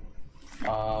game.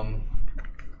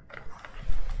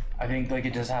 I think, like,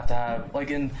 it just have to have,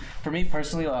 like, for me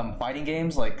personally, fighting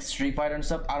games, like Street Fighter and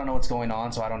stuff, I don't know what's going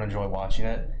on, so I don't enjoy watching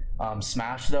it.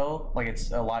 Smash, though, like,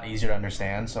 it's a lot easier to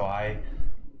understand, so I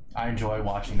enjoy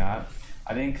watching that.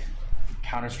 I think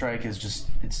Counter-Strike is just,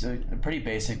 it's a pretty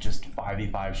basic, just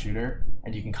 5v5 shooter,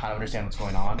 and you can kind of understand what's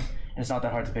going on, and it's not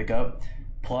that hard to pick up.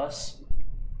 Plus,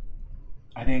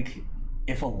 I think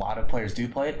if a lot of players do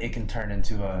play it, it can turn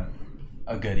into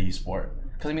a good esport.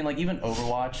 Because, I mean, like, even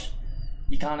Overwatch,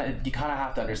 you kind of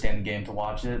have to understand the game to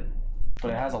watch it,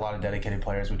 but it has a lot of dedicated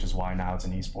players, which is why now it's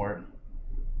an esport.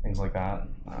 Things like that.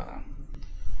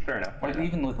 Fair enough. Like,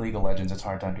 even with League of Legends, it's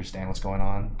hard to understand what's going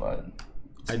on, but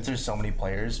since there's so many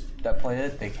players that play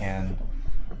it, they can.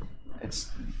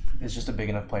 It's just a big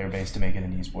enough player base to make it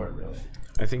an esport, really.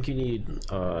 I think you need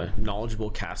knowledgeable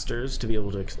casters to be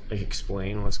able to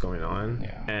explain what's going on.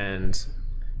 Yeah. And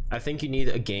I think you need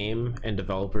a game and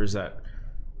developers that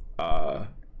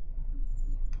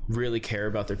really care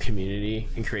about their community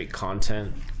and create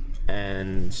content.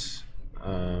 And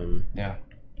Yeah.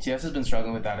 CS has been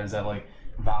struggling with that, is that, like,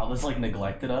 Valve has, like,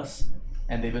 neglected us,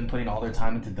 and they've been putting all their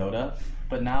time into Dota,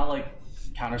 but now, like,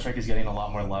 Counter-Strike is getting a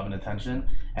lot more love and attention,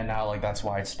 and now, like, that's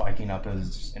why it's spiking up in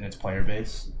its player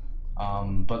base.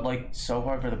 But, like, so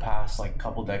far for the past, like,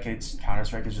 couple decades,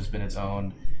 Counter-Strike has just been its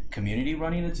own community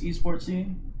running its esports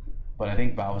scene, but I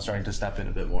think Valve is starting to step in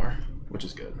a bit more, which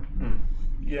is good.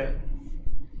 Yeah.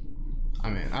 I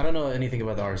mean, I don't know anything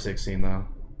about the R6 scene, though.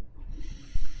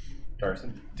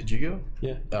 Carson? Did you go?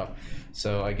 yeah, Oh,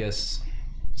 so I guess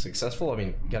successful. I mean,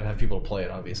 you gotta have people to play it,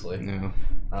 obviously. Yeah.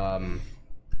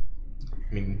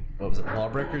 I mean, what was it?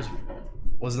 Lawbreakers?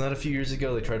 Wasn't that a few years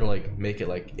ago? They tried to like make it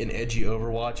like an edgy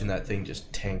Overwatch, and that thing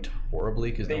just tanked horribly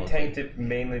because They tanked it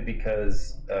mainly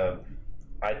because of,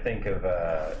 I think of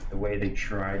the way they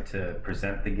tried to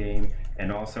present the game,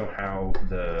 and also how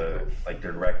the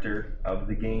director of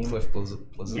the game. Cliff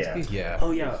Bleszinski? Yeah.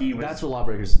 Oh yeah, He was- that's what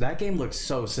Lawbreakers. That game looked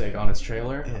so sick on its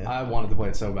trailer. Yeah. I wanted to play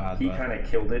it so bad. He but- kind of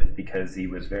killed it because he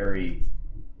was very,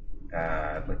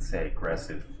 let's say,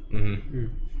 aggressive. Mm-hmm.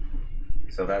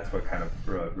 So that's what kind of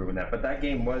ruined that. But that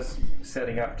game was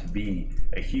setting up to be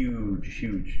a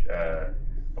huge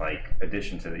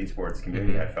addition to the esports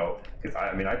community. I felt, because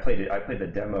I played it. I played the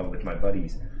demo with my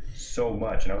buddies so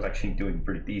much, and I was actually doing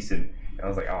pretty decent. And I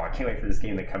was like, oh, I can't wait for this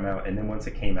game to come out. And then once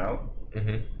it came out,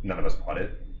 none of us bought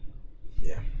it.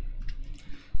 Yeah.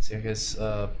 So I guess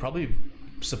probably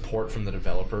support from the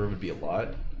developer would be a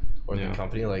lot, or the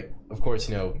company. Like, of course,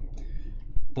 you know,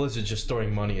 Blizzard's just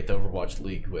throwing money at the Overwatch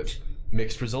League with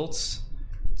mixed results.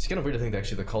 It's kind of weird to think that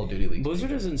actually the Call of Duty League.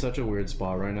 Blizzard is in such a weird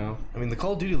spot right now. I mean, the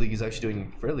Call of Duty League is actually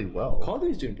doing fairly well. Call of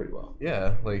Duty's doing pretty well.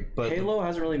 Yeah, like, but Halo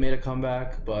hasn't really made a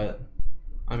comeback, but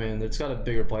I mean, it's got a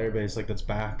bigger player base, like, that's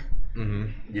back.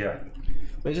 Yeah.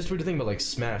 It's just weird to think about like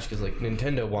Smash, because like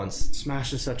Nintendo wants.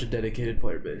 Smash is such a dedicated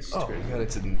player base. It's Oh crazy. god,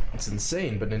 it's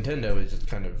insane. But Nintendo is just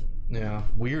kind of Yeah.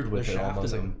 weird with They're it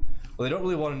almost. shafting Like, them. well, they don't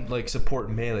really want to like support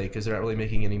Melee because they're not really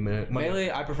making any money. Melee,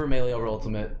 I prefer Melee over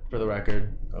Ultimate, for the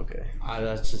record. Okay.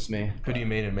 That's just me. Who do you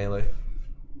main in Melee?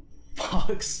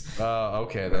 Fox.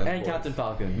 Okay then. And Captain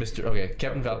Falcon.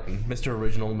 Captain Falcon, Mr.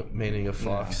 Original maining of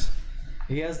Fox.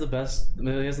 He has the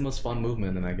most fun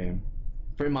movement in that game.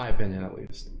 For in my opinion, at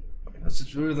least. That's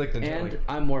just really like Nintendo. And Like,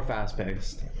 I'm more fast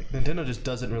paced. Nintendo just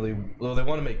doesn't really. Well, they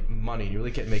want to make money. You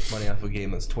really can't make money off a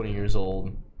game that's 20 years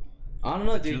old. I don't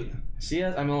know, dude.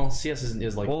 CS, I mean, CS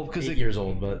is like 8 years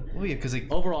old, but Well, yeah, because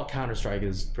overall Counter Strike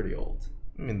is pretty old.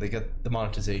 I mean, they got the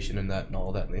monetization and that and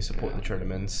all that, and they support the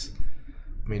tournaments.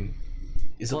 I mean,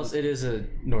 Plus, it is a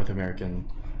North American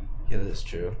Yeah, that's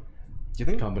true. Do you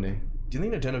think company. Do you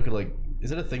think Nintendo could like?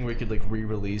 Is it a thing where you could like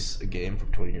re-release a game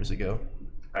from 20 years ago?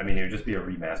 I mean, it would just be a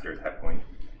remaster at that point.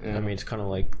 I mean, it's kind of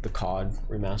like the COD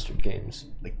remastered games.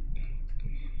 Like,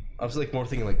 I was like more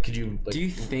thinking like, could you? Like, Do you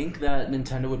think that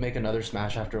Nintendo would make another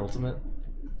Smash after Ultimate?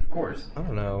 Of course. I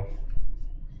don't know.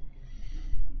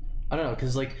 I don't know,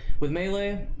 because like with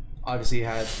Melee, obviously it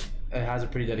has a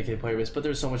pretty dedicated player base, but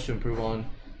there's so much to improve on.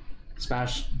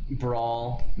 Smash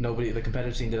Brawl, the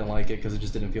competitive scene didn't like it because it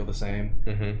just didn't feel the same.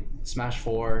 Mm-hmm. Smash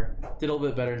 4 did a little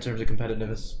bit better in terms of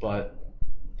competitiveness, but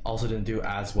also didn't do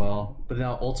as well. But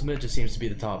now Ultimate just seems to be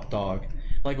the top dog.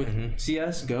 Like with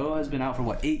CS, Go has been out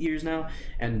for 8 years now,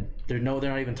 and they're not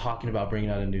even talking about bringing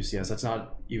out a new CS. That's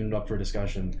not even up for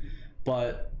discussion.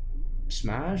 But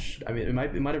Smash, I mean, it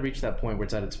might have reached that point where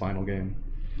it's at its final game.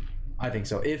 I think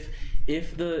so. If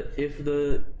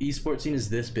the esports scene is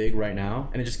this big right now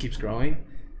and it just keeps growing,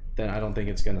 then I don't think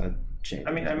it's gonna change.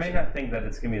 I mean, I may not think that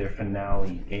it's gonna be their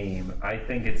finale game. I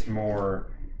think it's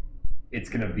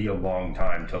gonna be a long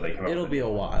time till they come out. It'll be a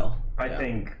while.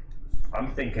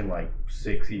 I'm thinking like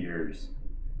 6 years.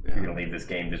 You're gonna leave this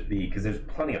game just be because there's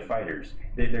plenty of fighters.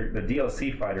 The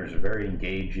DLC fighters are very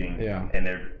engaging, and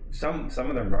some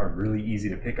of them are really easy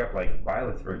to pick up. Like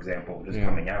Byleth, for example, just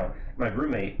coming out. My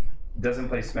roommate doesn't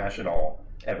play Smash at all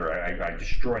ever. I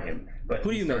destroy him. But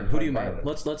who do you main? Who do you main?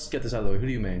 Let's get this out of the way. Who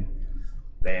do you main?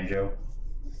 Banjo.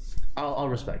 I'll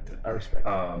respect it. I respect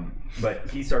it. But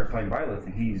he started playing Byleth,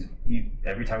 and he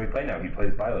every time we play now, he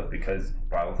plays Byleth because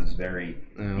Byleth is very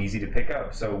easy to pick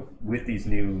up. So with these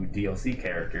new DLC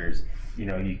characters,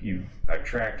 you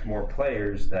attract more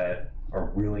players that are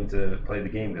willing to play the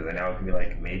game because now it can be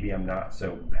like, maybe I'm not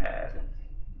so bad.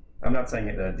 I'm not saying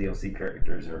that the DLC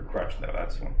characters are a crutch though.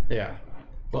 That's one. Yeah.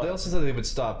 Well, they also said they would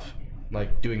stop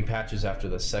like doing patches after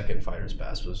the second Fighters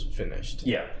Pass was finished.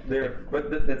 Yeah,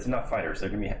 but that's enough fighters. They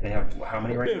have how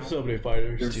many right now? They have so many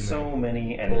fighters. There's so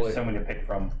many, and there's so many to pick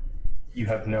from. You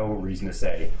have no reason to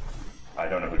say, I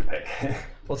don't know who to pick. Well,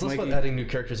 it's less about adding new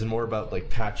characters and more about like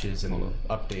patches and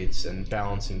updates and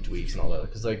balancing tweaks and all that.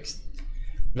 Because like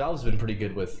Valve's been pretty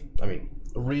good with,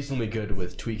 reasonably good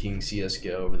with tweaking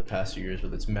CS:GO over the past few years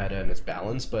with its meta and its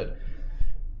balance. But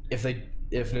if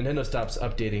Nintendo stops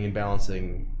updating and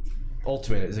balancing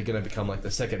Ultimate, is it going to become like the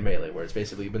second Melee, where it's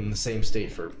basically been in the same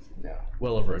state for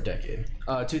well over a decade?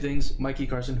 Two things, Mikey,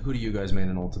 Carson. Who do you guys main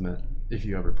in Ultimate if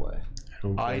you ever play?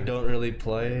 I don't really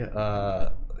play.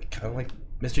 Kind of like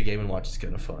Mr. Game & Watch is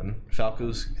kind of fun.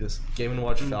 Falco's because Game &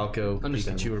 Watch, Falco,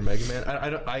 Pikachu, or Mega Man. I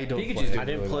don't Pikachu's play. I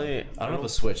didn't play. I don't have a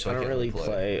Switch. So I don't really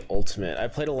play Ultimate. I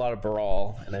played a lot of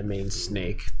Brawl and I mained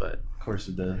Snake, but Of course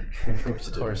you did.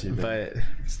 Of course you did. but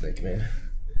Snake Man.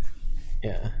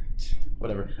 yeah.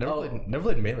 Whatever. Never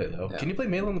played Melee though. Yeah. Can you play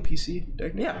Melee on the PC?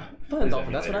 Yeah, that's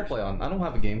what I play on. I don't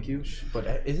have a GameCube.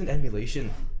 But isn't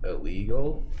emulation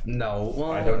illegal? No,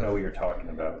 well, I don't know what you're talking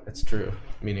about. That's true.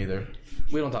 Me neither.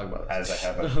 We don't talk about it. As I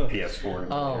have a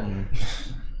PS4.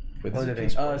 With What other thing?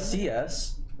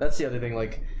 CS. That's the other thing.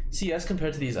 Like CS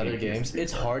compared to these other games,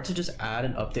 it's hard to just add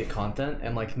and update content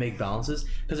and like make balances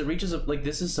because it reaches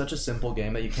this is such a simple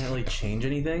game that you can't really change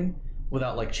anything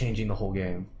without like changing the whole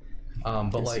game.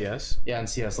 But In like CS? Yeah, in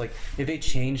CS, like if they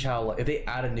change if they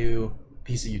add a new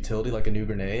piece of utility like a new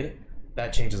grenade,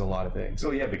 that changes a lot of things.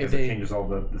 Oh yeah, because it changes all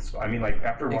the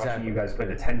after watching you guys play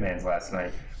the 10-mans last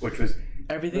night, which was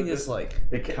everything is like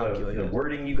calculated. The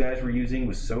wording you guys were using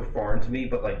was so foreign to me,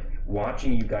 but like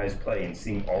watching you guys play and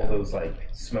seeing all those like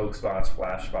smoke spots,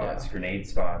 flash spots, grenade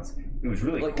spots, it was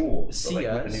really like cool. CS.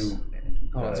 But, with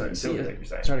the new,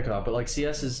 sorry to cut off, but like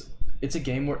CS it's a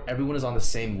game where everyone is on the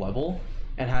same level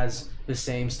and has the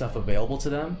same stuff available to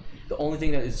them. The only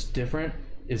thing that is different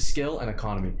is skill and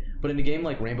economy. But in a game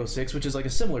like Rainbow Six, which is like a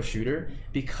similar shooter,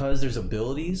 because there's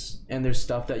abilities and there's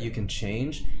stuff that you can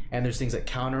change and there's things that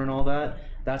counter and all that,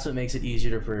 that's what makes it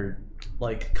easier for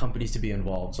like companies to be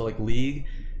involved. So like League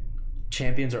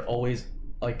champions are always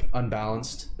like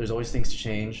unbalanced. There's always things to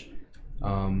change.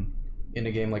 In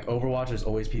a game like Overwatch, there's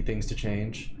always things to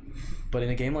change. But in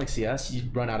a game like CS, you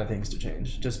run out of things to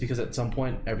change just because at some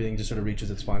point everything just sort of reaches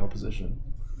its final position.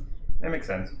 That makes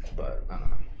sense. But I don't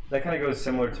know. That kind of goes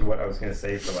similar to what I was going to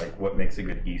say for like what makes a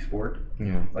good esport.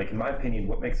 Yeah. Like in my opinion,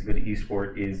 what makes a good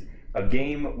esport is a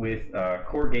game with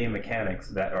core game mechanics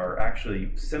that are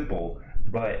actually simple,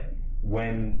 but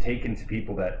when taken to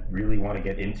people that really want to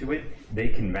get into it, they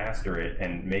can master it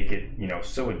and make it,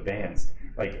 so advanced.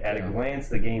 Like at a glance,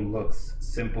 the game looks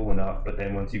simple enough, but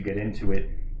then once you get into it,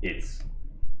 it's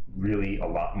really a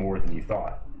lot more than you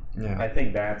thought. Yeah. I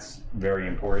think that's very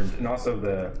important. And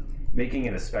also making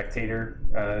it a spectator,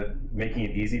 making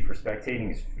it easy for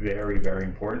spectating is very, very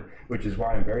important, which is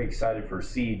why I'm very excited for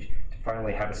Siege to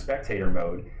finally have a spectator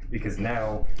mode, because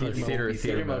now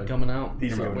theater mode coming out.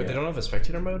 theater mode. Wait, they don't have a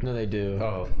spectator mode? No, they do.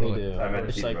 Oh, They really? do. I meant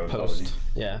It's theater like mode post. apologies.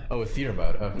 Yeah. Oh, a theater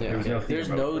mode. Oh. Yeah, There's no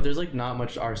theater mode. there's like not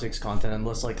much R6 content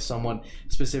unless like someone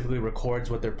specifically records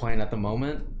what they're playing at the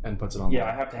moment and puts it on. Yeah,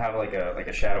 I have to have like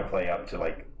a shadow play up to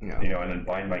and then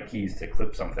bind my keys to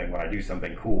clip something when I do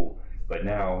something cool. But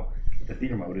now the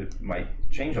theater mode, it might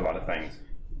change a lot of things.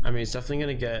 I mean, it's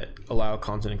definitely going to allow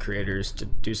content creators to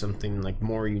do something like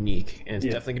more unique, and it's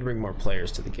definitely going to bring more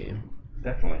players to the game.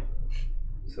 Definitely.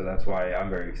 So that's why I'm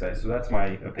very excited. So that's my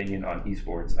opinion on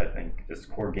esports. I think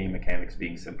just core game mechanics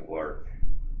being simple are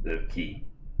the key.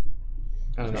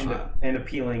 I don't know. And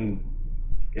appealing,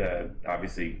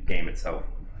 obviously, game itself.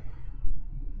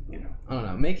 I don't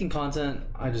know. Making content,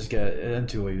 I just get it. I'm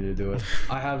too lazy to do it.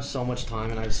 I have so much time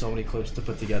and I have so many clips to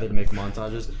put together to make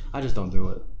montages. I just don't do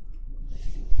it.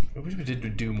 I wish we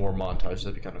did do more montages.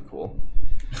 That'd be kind of cool.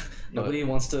 Nobody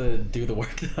wants to do the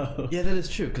work though. Yeah, that is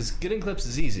true. Because getting clips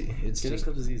is easy. It's Getting just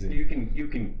clips is easy. You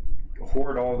can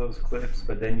hoard all those clips,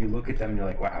 but then you look at them and you're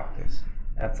like, wow,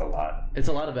 that's a lot. It's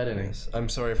a lot of editing. nice. I'm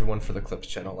sorry everyone for the clips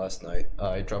channel last night.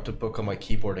 I dropped a book on my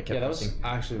keyboard. It kept Yeah, that was pressing.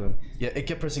 actually It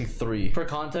kept pressing 3. for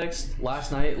context.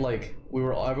 Last night, like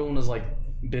everyone was like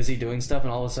busy doing stuff,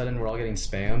 and all of a sudden we're all getting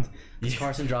spammed.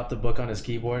 Carson dropped a book on his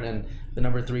keyboard, and the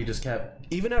number 3 just kept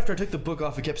Even after I took the book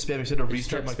off, it kept spamming. So I had to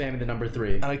restart my. spamming the number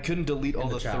 3. And I couldn't delete all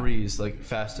the the chat. 3s like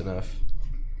fast enough.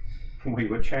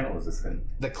 Wait, what channel is this in?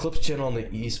 The clips channel on the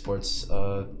esports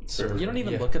server. You don't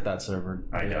even look at that server.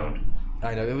 I don't.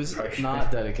 I know it was.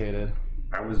 Not dedicated.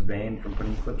 I was banned from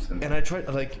putting clips in. And I tried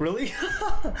like really.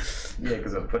 Yeah,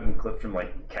 because I'm putting clips from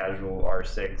like casual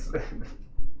R6.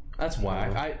 That's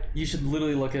whack. You should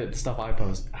literally look at stuff I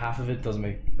post. Half of it doesn't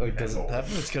make doesn't. Half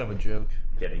of it's kind of a joke.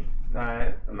 Kidding.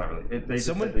 I'm not really. They just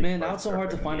Someone- said they Man, might now it's so start hard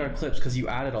to putting find our me in. clips because you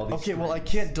added all these. Okay, well I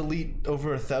threads. can't delete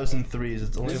over 1,000 threes.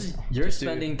 It's only. You're Just do-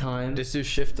 spending time. Just do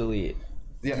shift delete.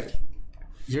 Yeah.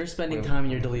 You're spending time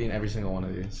and you're deleting every single one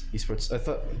of these. Esports. I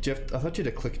thought you had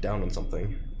to click down on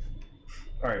something.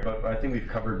 All right, but I think we've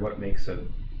covered what makes a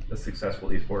successful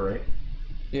esport, right?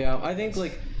 Yeah, I think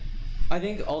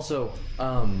also,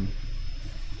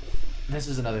 this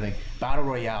is another thing. Battle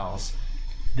royales,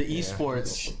 the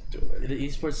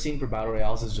esports scene for battle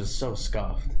royales is just so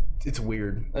scuffed. It's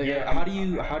weird. Like, Yeah, how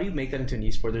do you make that into an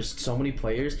esport? There's so many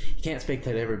players. You can't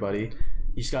spectate everybody.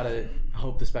 You just gotta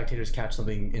hope the spectators catch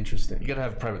something interesting. You gotta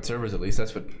have private servers at least.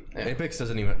 That's what Apex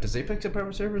doesn't even. Does Apex have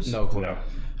private servers? No clue. No,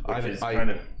 which is I-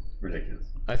 kind of ridiculous.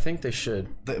 I think they should.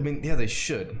 I mean, yeah, they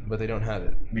should, but they don't have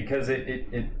it. Because it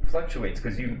fluctuates,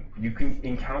 because you can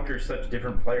encounter such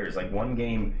different players. Like one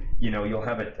game, you'll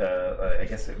have it. I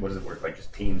guess what does it work? Like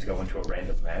just teams go into a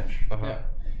random match. Yeah.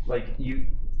 Like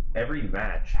every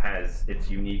match has its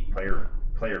unique player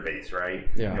base, right?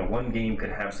 Yeah. One game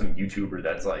could have some YouTuber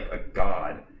that's like a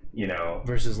god.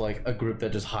 Versus like a group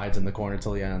that just hides in the corner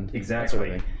till the end. Exactly. That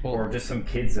sort of thing. Or just some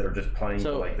kids that are just playing for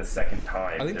So, like the second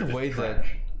time. I think They're the just way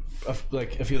trash.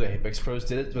 like a few of the Apex pros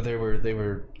did it, but they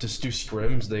were just do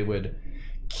scrims. They would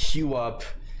queue up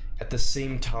at the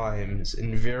same times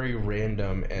in very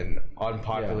random and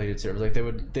unpopulated servers. Like they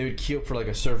would queue up for like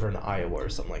a server in Iowa or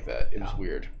something like that. It was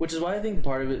weird. Which is why I think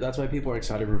part of it, that's why people are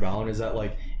excited for Valorant, is that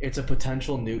like it's a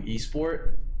potential new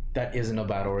esport that isn't a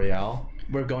battle royale.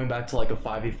 We're going back to like a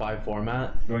 5v5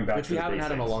 format, Going back which to we the haven't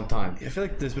had in a basics. long time. I feel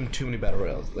like there's been too many battle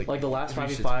royales. Like the last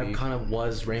Every 5v5 6 kind of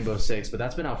was Rainbow Six, but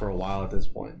that's been out for a while at this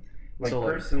point. Like So,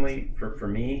 personally, for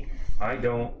me, I'm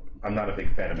not a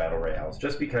big fan of battle royales,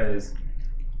 just because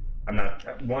I'm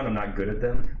not good at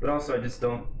them, but also I just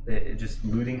don't. Just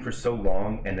looting for so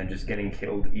long and then just getting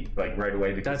killed like right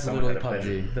away because that's someone literally had a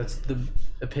better. PUBG. That's the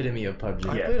epitome of PUBG.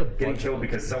 I Yeah, played a getting bunch killed of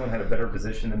because someone had a better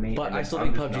position than me. But and I then still I'm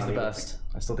think just PUBG's not the able to- best.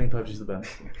 I still think PUBG's the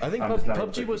best. I think I'm just not able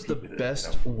PUBG to was the compete with it,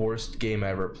 best worst game I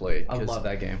ever played. I love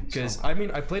that game. Because I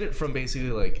mean, I played it from basically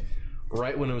like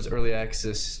right when it was early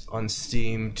access on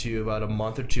Steam to about a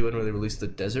month or two in where they released the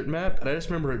desert map, and I just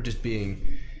remember it just being,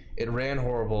 it ran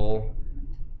horrible,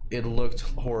 it looked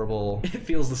horrible, It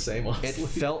feels the same, it honestly.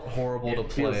 felt horrible to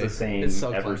It feels play. the same It's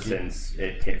so ever clunky. since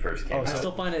it first came I out.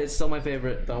 still find it's still my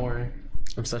favorite. Don't worry.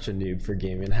 I'm such a noob for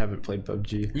gaming. I haven't played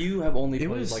PUBG. You have only It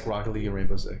played was- like Rocket League and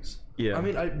Rainbow Six. Yeah. I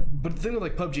mean, but the thing with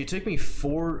like PUBG,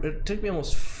 it took me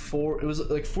almost 4. It was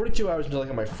like 42 hours until I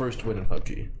got my first win in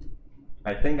PUBG.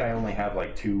 I think I only have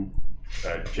like 2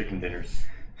 chicken dinners.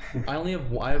 I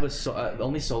have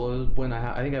only solo win.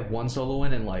 I think I have 1 solo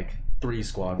win and like 3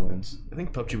 squad wins. I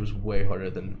think PUBG was way harder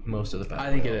than most of the battle I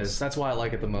think it royales. is. That's why I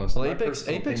like it the most. Well, My Apex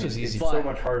personal was opinion, easy. It's But- so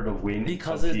much harder to win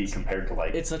because PUBG compared to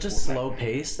like. It's such a Fortnite. slow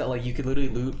pace that like you could literally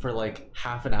loot for like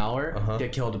half an hour,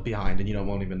 get killed behind, and you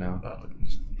won't even know.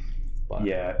 But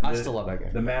Yeah, I still love that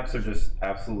game. The maps are just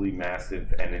absolutely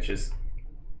massive, and it's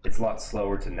a lot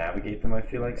slower to navigate them. I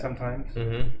feel like sometimes,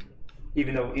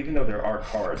 even though there are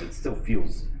cars, it still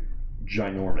feels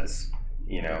ginormous.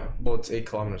 You know. Well, it's 8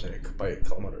 kilometers by 8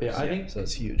 kilometers. Yeah, I think so.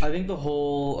 It's huge. I think the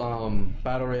whole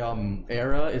battle royale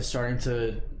era is starting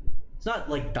to. It's not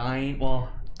like dying. Well,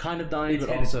 kind of dying, It's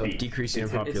but hit its also peak. Decreasing in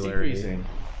it's popularity. decreasing.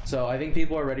 So I think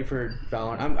people are ready for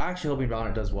Valorant. I'm actually hoping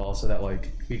Valorant does well, so that like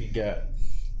we could get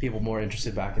people more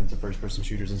interested back into first-person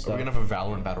shooters and Are stuff. we gonna have a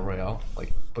Valorant battle royale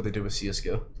like what they did with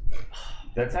CS:GO?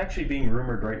 That's actually being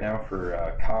rumored right now for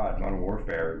COD, Modern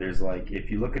Warfare. There's like,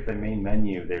 if you look at the main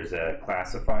menu, there's a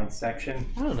classified section,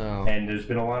 I don't know. and there's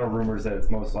been a lot of rumors that it's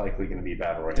most likely going to be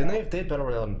Battle Royale. Didn't they had battle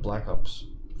royale in Black Ops?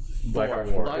 Black Ops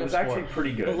 4. It was actually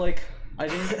pretty good. But like, I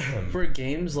think for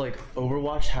games like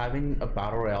Overwatch, having a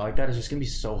battle royale like that is just gonna be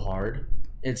so hard,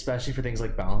 especially for things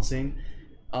like balancing.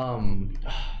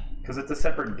 Because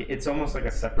it's almost like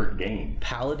a separate game.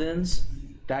 Paladins,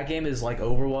 that game is like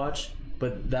Overwatch,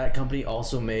 but that company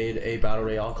also made a battle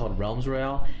royale called Realms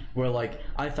Royale, where like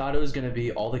I thought it was gonna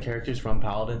be all the characters from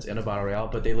Paladins in a battle royale,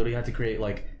 but they literally had to create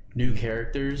like new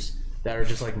characters that are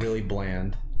just like really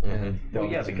bland. And Well,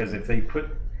 yeah, because if they put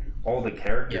all the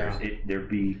characters, Yeah. there'd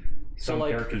be some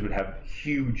like- characters would have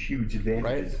huge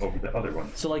advantages over the other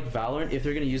ones. so like Valorant, if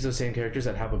they're gonna use those same characters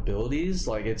that have abilities,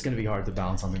 like it's gonna be hard to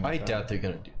balance something I like that. doubt they're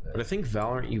gonna do that. But I think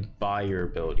Valorant, you buy your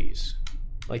abilities.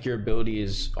 Like your ability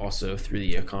is also through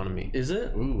the economy. Is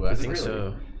it? Ooh, I think really?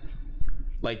 so.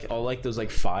 Like all like those like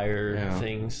fire Yeah.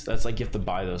 things. That's like you have to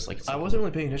buy those. Like it's I like- wasn't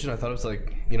really paying attention. I thought it was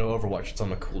like Overwatch. It's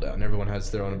on a cooldown. Everyone has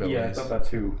their own abilities. Yeah, I thought that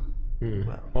too.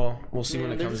 Well, we'll see when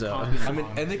Yeah, it they're comes just out. copying I mean,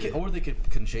 and they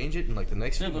can change it in like the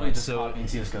next few months. So,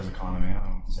 CSGO's economy. I don't know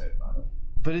what to say about it.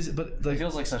 but is it? But It like,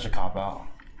 feels like such a cop out.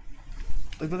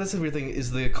 but that's the weird thing. Is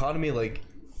the economy like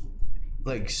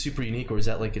super unique, or is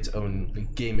that like its own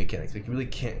game mechanic? Like, you really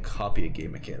can't copy a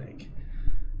game mechanic.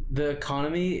 The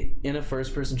economy in a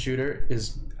first-person shooter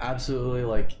is absolutely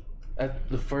like at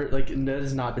the first, like that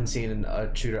has not been seen in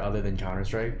a shooter other than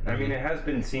Counter-Strike. I mean, it has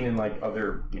been seen in like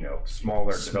other,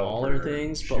 smaller developer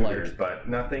things, but, like, shooters, but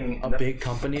nothing. A big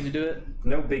company to do it.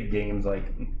 No big games like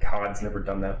COD's never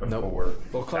done that before.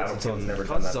 Well, COD's its Battlefield's own, never done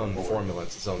COD's that its own before. formula.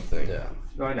 It's its own thing. Yeah.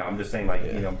 No, I know. I'm just saying, like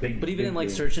big. But even big in like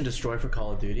games. Search and Destroy for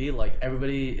Call of Duty, like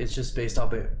everybody, it's just based off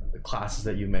the classes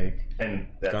that you make. and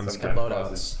that Guns, sometimes loadouts.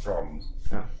 causes problems.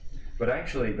 Yeah. But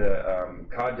actually, the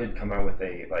COD did come out with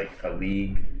a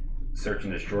League Search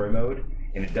and Destroy mode,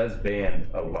 and it does ban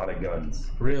a lot of guns.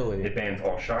 Really? It bans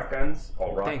all shotguns,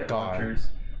 all rocket Thank God. launchers.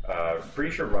 Pretty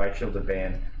sure riot shields are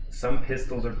banned. Some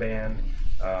pistols are banned.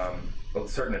 But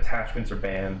certain attachments are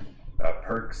banned.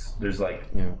 Perks, there's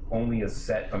only a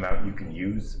set amount you can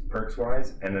use perks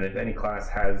wise, and then if any class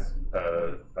has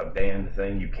a banned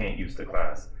thing, you can't use the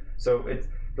class. So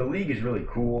the League is really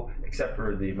cool, except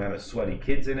for the amount of sweaty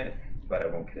kids in it. But I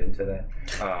won't get into that.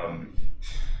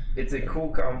 It's a cool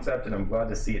concept, and I'm glad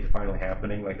to see it finally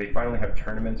happening. Like, they finally have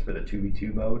tournaments for the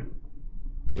 2v2 mode,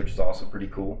 which is also pretty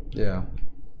cool. Yeah.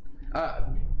 I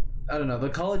don't know. The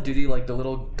Call of Duty, like the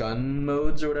little gun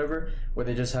modes or whatever, where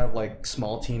they just have like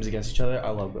small teams against each other. I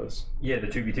love those. Yeah, the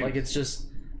 2v2. Like it's just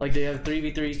like they have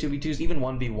 3v3s, 2v2s, even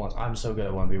 1v1s. I'm so good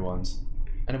at 1v1s.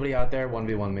 Anybody out there,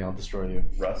 1v1 me, I'll destroy you.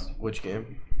 Rust. Which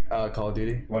game? Call of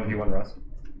Duty. 1v1 Rust.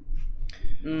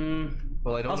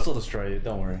 Well, I'll still destroy you.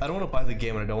 Don't worry. I don't want to buy the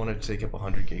game, and I don't want it to take up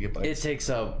 100 gigabytes. It takes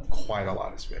up quite a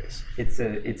lot of space. It's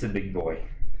a big boy.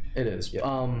 It is.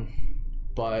 Yeah.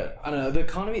 But I don't know. The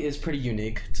economy is pretty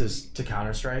unique to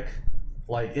Counter-Strike.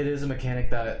 Like it is a mechanic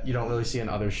that you don't really see in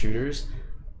other shooters.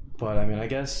 But I mean, I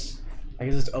guess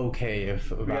it's okay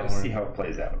if We gotta see how it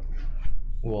plays out.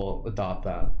 will adopt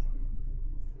that.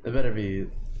 It better be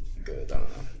good. I don't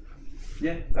know.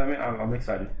 Yeah, I mean, I'm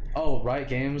excited. Oh, Riot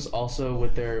Games also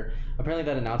with their apparently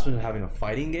that announcement of having a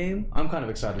fighting game. I'm kind of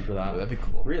excited for that. That'd be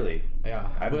cool. Really? Yeah,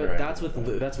 I've but never that's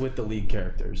with the League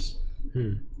characters,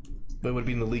 But would it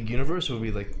be in the League universe, or would it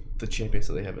be like the champions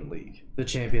that they have in League? the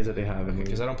champions that they have in League.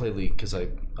 Because I don't play League because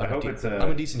I'm hope it's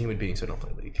I'm a decent human being, so I don't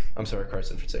play League. I'm sorry,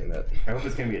 Carson, for saying that. I hope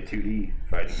it's gonna be a 2D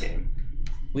fighting game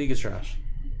League is trash.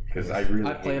 because I really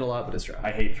I played a lot, but it's trash.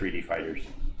 I hate 3D fighters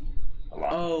a lot.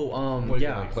 Oh, What,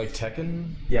 yeah. like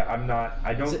Tekken. Yeah, I'm not.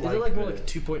 I don't. Is it like more like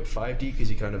 2.5D because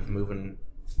you kind of moving?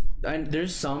 And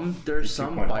there's some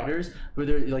 2.5. fighters where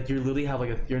they're like you literally have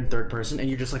like you're in third person and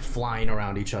you're just like flying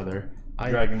around each other.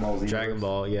 Dragon Ball Z. Dragon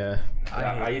Ball, yeah.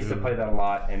 I used to play that a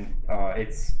lot, and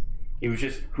it was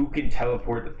just who can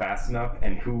teleport fast enough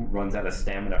and who runs out of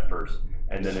stamina first,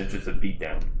 and then it's just a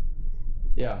beatdown.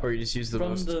 Yeah. Or you just use the From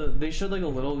most. they showed like a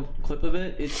little clip of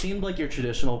it. It seemed like your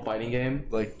traditional fighting game.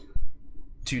 Like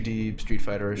 2D Street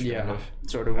Fighter-ish kind Yeah. of.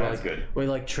 Sort of That's like good. where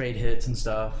you like trade hits and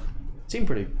stuff. It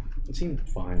seemed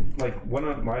fine. Like one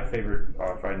of my favorite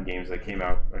fighting games that came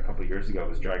out a couple years ago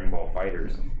was Dragon Ball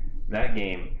Fighters. That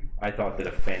game I thought did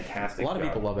a fantastic A lot of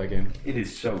job. people love that game. It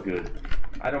is so good.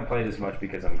 I don't play it as much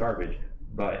because I'm garbage,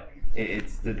 but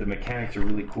it's the mechanics are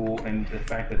really cool, and the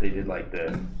fact that they did like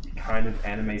the kind of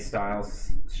anime style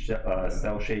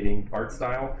cell shading art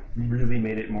style really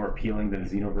made it more appealing than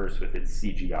Xenoverse with its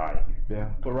CGI. Yeah.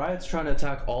 But Riot's trying to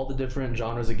attack all the different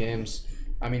genres of games.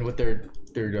 I mean, with their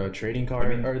trading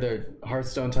card or their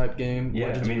Hearthstone type game. Yeah,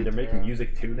 Legends I mean with- they're making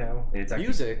music too now. And it's actually,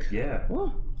 Music? Yeah.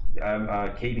 What?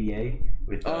 KDA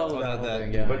with. Oh, that that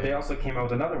thing, thing. Yeah. But they also came out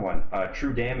with another one,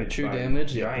 True Damage. True by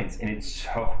Damage, yeah. Giants, and it's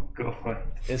so good.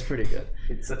 It's pretty good.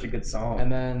 It's such a good song.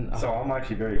 And then so I'm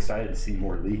actually very excited to see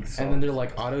more leagues. and then they're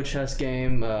like auto chess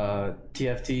game,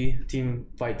 TFT, Team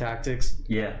Fight Tactics.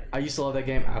 Yeah. I used to love that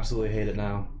game. Absolutely hate it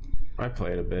now. I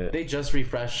played a bit. They just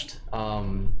refreshed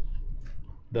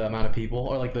the amount of people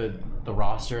or like the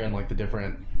roster and like the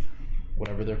different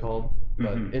whatever they're called.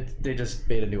 But they just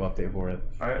made a new update for it.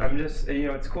 I'm just,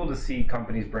 it's cool to see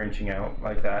companies branching out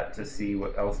like that to see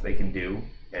what else they can do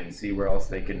and see where else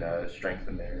they can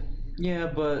strengthen their. Yeah,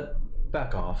 but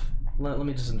back off. Let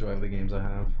me just enjoy the games I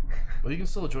have. Well, you can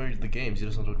still enjoy the games. You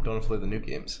just don't have to play the new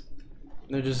games.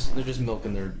 They're just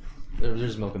milking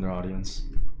their audience.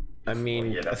 I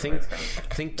mean, Yeah, I that's think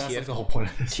That's like TF, the whole point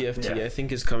of this. TFT Yeah. I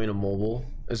think is coming to mobile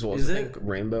as well. Is I it? think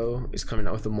Rainbow is coming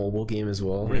out with a mobile game as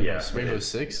well. Yeah. Rainbow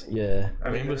Six. Yeah. I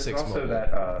mean, Rainbow there's Six also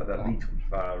mobile. that leaked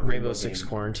Rainbow Six game.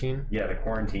 Quarantine. Yeah, the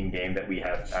quarantine game that we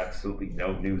have absolutely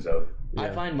no news of. I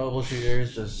Yeah. find mobile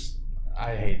shooters just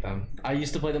I hate them. I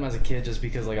used to play them as a kid just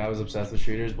because like I was obsessed with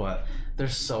shooters, but they're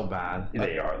so bad.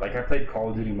 They are. Like I played Call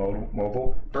of Duty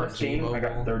mobile. First PUBG game, I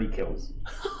got mobile. 30 kills.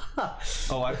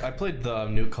 Oh, I played the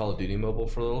new Call of Duty mobile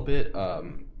for a little bit.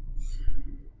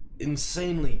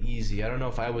 Insanely easy. I don't know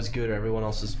if I was good or everyone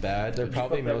else is bad. They're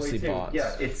probably But that way, mostly too. bots.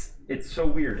 Yeah, it's so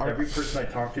weird. Every person I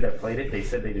talked to that played it, they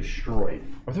said they destroyed.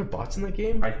 Are there bots in that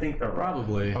game? I think they're wrong.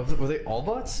 Probably. Were they all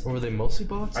bots or were they mostly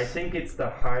bots? I think it's the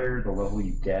higher the level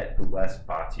you get, the less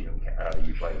bots you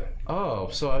play with. Oh,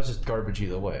 so I was just garbage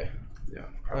either way. Yeah.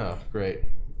 Oh, great.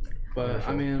 But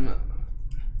I mean,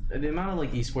 the amount of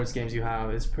like esports games you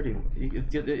have is pretty.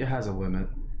 It has a limit.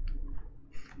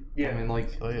 Yeah. I mean,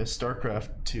 like Oh yeah, StarCraft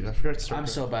 2. I forgot StarCraft. I'm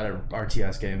so bad at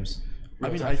RTS games. I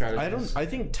mean, Real-time I strategies. don't. I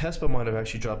think TESPA might have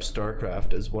actually dropped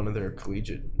StarCraft as one of their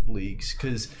collegiate leagues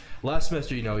because last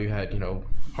semester, you had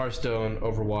Hearthstone,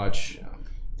 Overwatch. I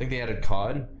think they added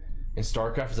COD, and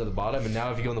StarCraft is at the bottom. And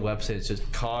now, if you go on the website, it's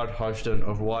just COD, Hearthstone,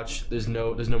 Overwatch. There's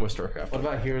no more StarCraft. What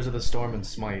about Heroes of the Storm and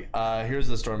Smite? Here's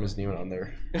the Storm isn't even on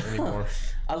there anymore.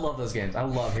 I love those games. I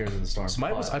love Heroes of the Storm.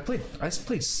 Smite was. but I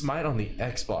played Smite on the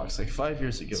Xbox like 5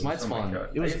 years ago. Smite's Oh my fun. God.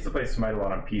 It was- I used to play Smite a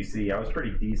lot on PC. I was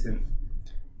pretty decent.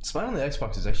 Smite on the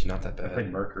Xbox is actually not that I played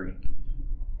bad. Mercury.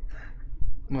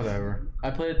 Whatever.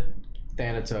 I played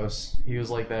Thanatos. He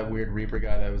was like that weird Reaper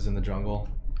guy that was in the jungle.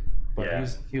 But Yeah.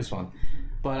 he was fun.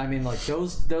 But I mean, like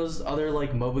those other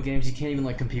like MOBA games, you can't even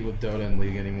like compete with Dota and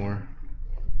League anymore.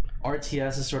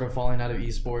 RTS is sort of falling out of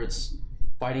esports.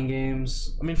 Fighting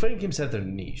games. I mean, fighting games have their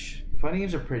niche. Fighting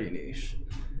games are pretty niche.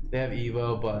 They have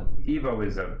Evo, but Evo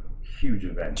is a huge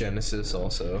event. Genesis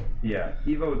also. Yeah,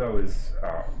 Evo though is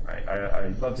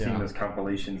I love seeing Yeah. those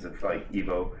compilations of like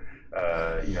Evo,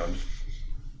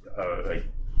 like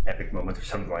epic moments or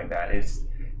something like that.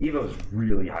 Evo is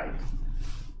really hyped.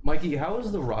 Mikey, how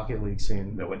is the Rocket League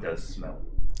scene? Though it does smell.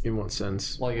 In what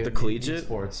sense? Like the in collegiate?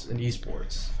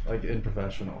 esports, like in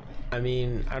professional. I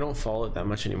mean, I don't follow it that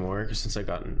much anymore since I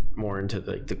gotten more into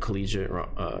the collegiate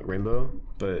Rainbow.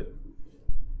 But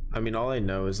I mean, all I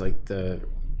know is like the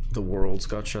worlds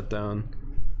got shut down.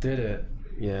 Did it?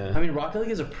 Yeah. I mean, Rocket League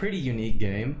is a pretty unique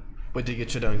game. Wait, did you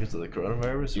get shut down because of the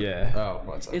coronavirus? Or? Yeah. Oh,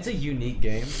 what's that? It's a unique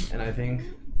game, and I think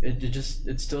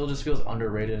it still just feels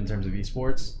underrated in terms of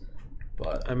esports.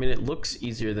 But I mean, it looks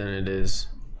easier than it is.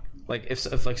 Like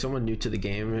if like someone new to the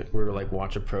game were to like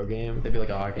watch a pro game, they'd be like,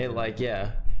 "Oh, I can." it like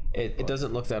it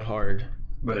doesn't look that hard.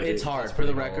 But It's hard. For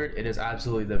the record, it is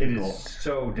absolutely It difficult. is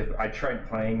so difficult. I tried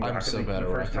playing I'm Rocket so League bad for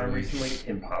the at first Rocket time League. recently.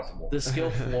 Impossible. The skill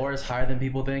floor is higher than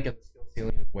people think, and the skill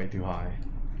ceiling is way too high.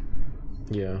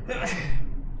 Yeah.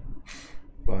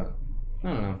 But I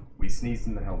don't know. We sneezed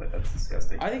in the helmet. That's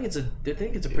disgusting. I think it's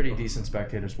a pretty decent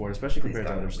spectator sport, especially compared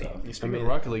to other stuff. Speaking of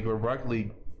Rocket League, our Rocket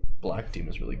League black team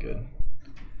is really good.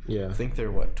 Yeah. I think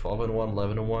they're what 12-1,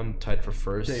 11-1 tied for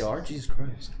first. They are. Jesus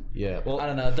Christ. Yeah. Well, I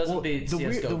don't know. It doesn't beat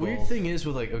CS:GO the weird Gold. thing is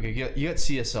with like you got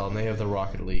CSL and they have the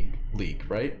Rocket League,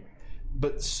 right?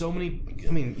 But so many.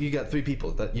 I mean, you got 3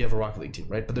 people that you have a Rocket League team,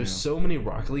 right? But there's so many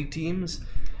Rocket League teams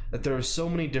that there are so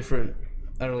many different.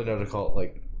 I don't really know how to call it,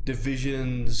 like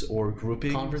divisions or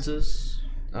groupings. Conferences.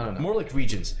 I don't know. More like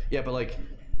regions. Yeah, but like,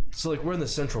 so like we're in the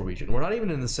central region. We're not even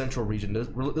in the central region.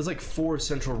 There's like 4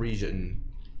 central region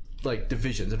like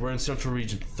divisions, and we're in central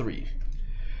region 3.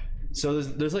 So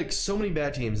there's like so many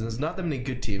bad teams, and there's not that many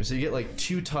good teams. So you get like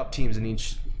 2 top teams in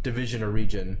each division or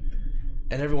region,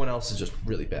 and everyone else is just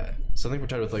really bad. So I think we're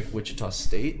tied with like Wichita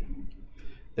State.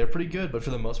 They're pretty good, but for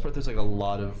the most part, there's like a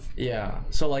lot of Yeah.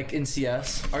 So like in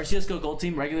CS, our CS:GO Gold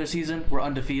team regular season, we're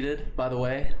undefeated, by the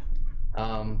way.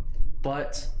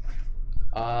 But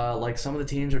like some of the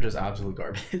teams are just absolute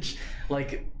garbage.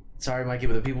 Like, sorry, Mikey,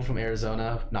 but the people from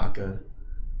Arizona, not good.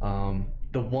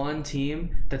 The one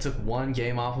team that took 1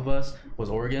 game off of us was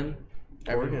Oregon.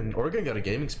 Oregon got a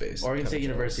gaming space. Oregon State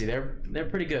University. They're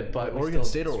pretty good, but Oregon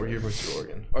State or University of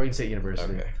Oregon? Oregon State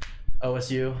University. Okay.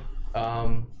 OSU.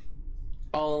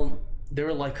 There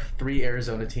were like 3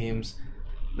 Arizona teams.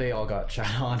 They all got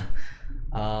shot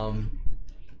on.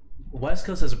 West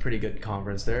Coast has a pretty good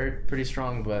conference. They're pretty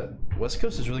strong, but West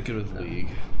Coast is really good with league,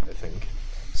 I think.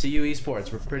 CU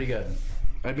esports, we're pretty good.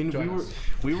 I mean, Join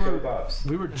we Go Buffs.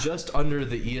 were just under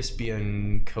the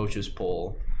ESPN coaches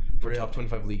poll for top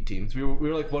 25 league teams. We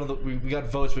were like one of the we got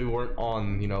votes, but we weren't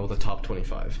on the top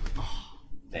 25.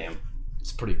 Damn.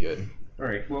 It's pretty good. All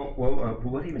right. Well,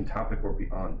 what even topic were we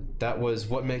on? That was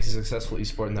what makes a successful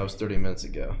esport, and that was 30 minutes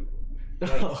ago.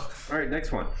 All right.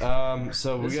 Next one.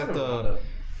 So we got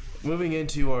moving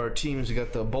into our teams. We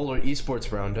got the Bowler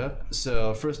Esports roundup.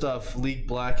 So first off, League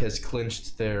Black has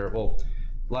clinched their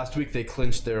last week they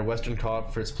clinched their Western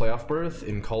Conference playoff berth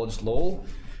in College LOL.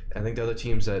 I think the other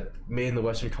teams that made in the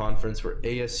Western Conference were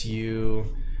ASU,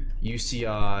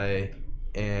 UCI,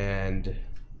 and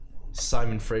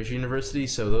Simon Fraser University.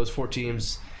 So those 4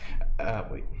 teams.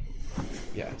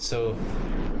 So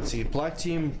let's see. Black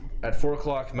team at 4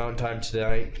 o'clock Mountain Time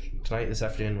tonight, this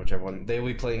afternoon, whichever one. They will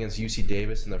be playing against UC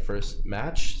Davis in their first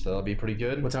match, so that'll be pretty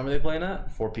good. What time are they playing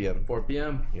at? 4 p.m. 4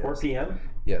 p.m. Yes. 4 p.m.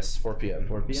 Yes, 4 p.m.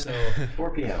 4 p.m. So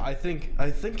 4 p.m. I think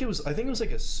it was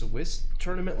like a Swiss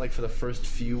tournament, like for the first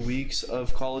few weeks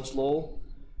of College LOL,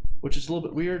 which is a little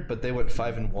bit weird. But they went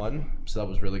 5-1, so that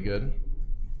was really good.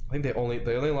 I think they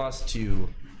only lost to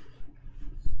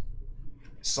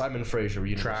Simon Fraser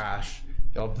University. Trash.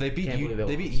 They beat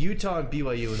Utah and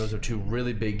BYU, and those are 2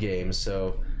 really big games.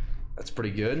 So that's pretty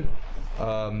good.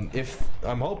 If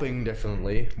I'm hoping,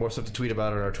 definitely more stuff to tweet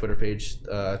about on our Twitter page.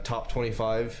 Top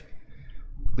 25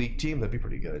 league team, that'd be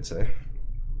pretty good, I'd say.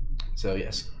 So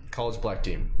yes, College Black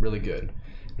team, really good.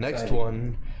 Next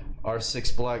one,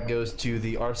 R6 Black goes to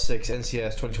the R6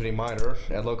 NCS 2020 minor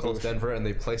at locals Denver, and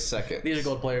they place second. These are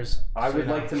gold players. I would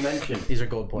like to mention These are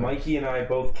gold players. Mikey and I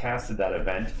both casted that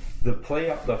event. The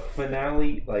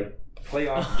finale,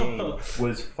 playoff game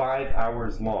was 5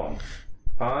 hours long.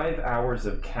 5 hours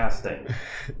of casting.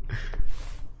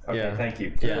 Okay, Yeah. thank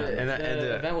you. Yeah,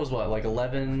 The event was what, like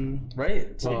 11, right?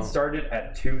 It started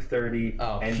at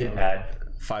 2:30, ended yeah. at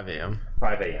 5 a.m.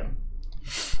 5 a.m.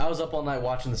 I was up all night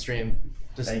watching the stream.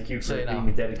 Just Thank you for so being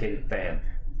a dedicated fan.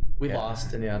 We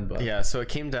lost in the end, but Yeah, so it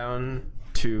came down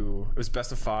to, it was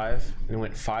best of 5, and it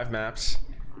went 5 maps,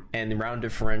 and the round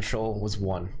differential was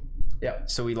 1. yeah.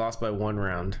 So we lost by 1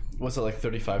 round. Was it like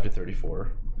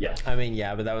 35-34? Yeah. I mean,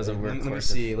 yeah, but that was over. Let me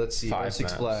see. Let's see. 5 R6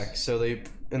 maps. Black. So they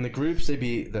in the groups they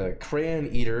beat the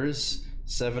Crayon Eaters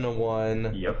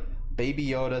 7-1. Yep. Baby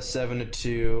Yoda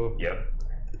 7-2. Yep.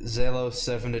 Zelo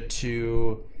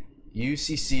 7-2.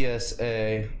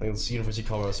 UCCSA, I think it's University of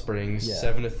Colorado Springs,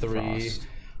 7-3.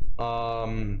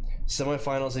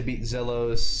 Semifinals they beat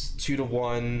Zelos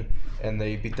 2-1, and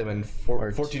they beat them in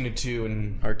 14-2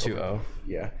 and Or 2-0.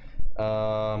 Yeah.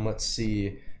 Let's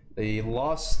see. They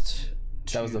lost.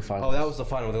 That was the final. Oh, that was the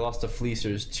final. They lost to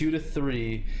Fleecers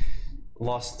 2-3.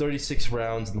 Lost 36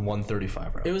 rounds and won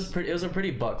 35 rounds. It was a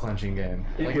pretty butt clenching game.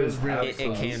 It was really.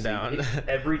 It came down.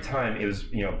 Every time it was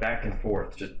back and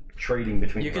forth, just trading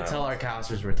between. You could tell our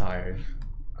casters were tired.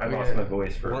 I lost my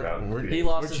voice for about. He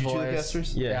lost Weren't his you two the voice.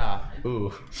 casters? Yeah.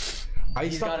 Ooh. I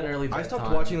got an early stopped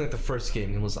bedtime. watching like the first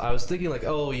game and I was thinking like,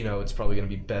 oh, it's probably gonna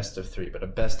be best of 3, but a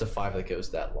best of 5 that goes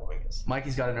that long is.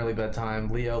 Mikey's got an early bedtime.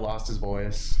 Leo lost his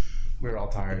voice. We were all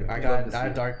tired. I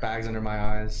had dark bags under my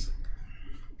eyes,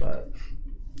 but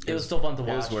it was still fun to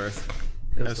watch. It was worth.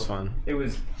 It was fun. It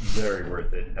was very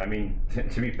worth it. I mean,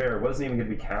 to be fair, it wasn't even going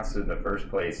to be casted in the first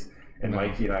place. And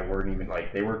Mikey and I weren't even,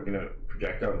 like, they weren't going to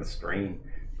project on the screen.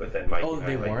 But then Mikey and I,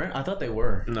 they weren't? I thought they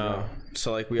were. No.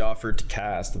 So, like, we offered to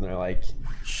cast, and they're like,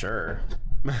 sure.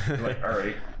 like, all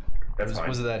right, that's fine.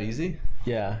 Was it that easy?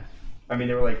 Yeah. I mean,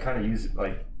 they were, like, kind of using,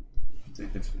 like,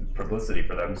 it's publicity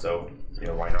for them, so, you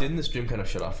know, why not? Didn't the stream kind of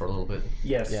shut off for a little bit?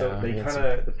 Yes, so Yeah, they it's- kind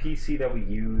of, the PC that we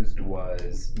used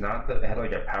was not that it had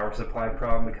like a power supply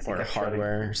problem because Or it kept hardware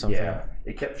shutting, or something. Yeah,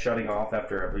 it kept shutting off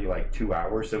after every like 2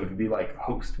 hours, so it would be like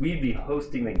we'd be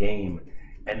hosting the game,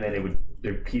 and then the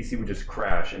PC would just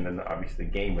crash, and then obviously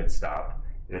the game would stop.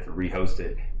 You'd have to rehost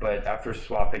it. But after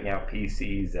swapping out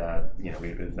PCs, you know,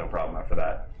 there's no problem after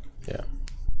that. Yeah.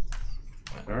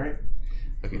 All right.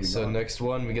 Okay, so next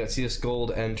one, we got CS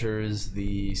Gold enters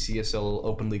the CSL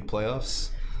Open League playoffs.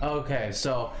 Okay,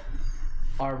 so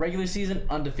our regular season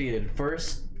undefeated.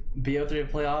 First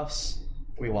BO3 playoffs,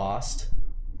 we lost.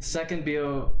 Second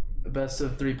BO best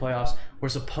of 3 playoffs. We're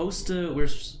supposed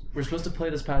to play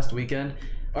this past weekend.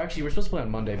 Or actually, we're supposed to play on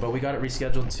Monday, but we got it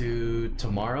rescheduled to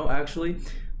tomorrow actually.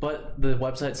 But the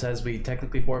website says we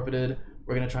technically forfeited.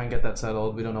 We're gonna try and get that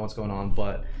settled. We don't know what's going on,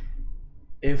 but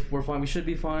if we're fine, we should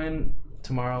be fine.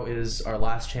 Tomorrow is our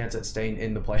last chance at staying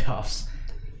in the playoffs.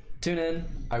 Tune in.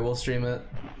 I will stream it.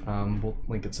 We'll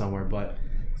link it somewhere, but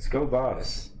Let's go,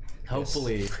 boss.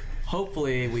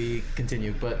 hopefully we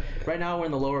continue. But right now we're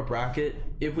in the lower bracket.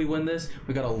 If we win this,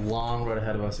 we got a long road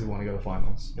ahead of us if we want to go to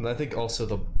finals. And I think also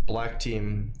the black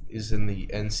team is in the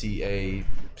NCA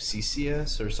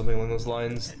CCS or something along those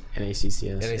lines.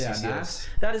 NACCS. NACCS.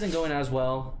 That isn't going as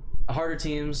well. Harder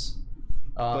teams.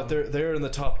 But they're in the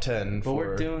top 10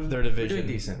 for their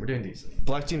division. We're doing decent.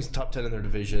 Black team's top 10 in their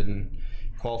division,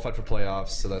 qualified for playoffs,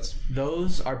 so that's...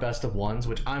 Those are best of ones,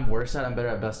 which I'm worse at. I'm better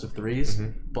at best of threes.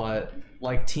 But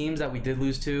like teams that we did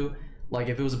lose to, like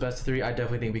if it was a best of 3, I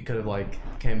definitely think we could have like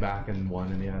came back and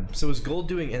won in the end. So is Gold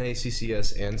doing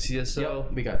NACCS and CSL?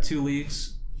 Yep, we got 2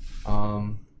 leagues.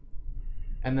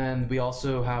 And then we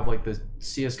also have like the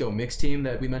CSGO mixed team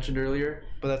that we mentioned earlier.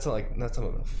 But that's not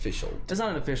an official. It's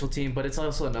not an official team, but it's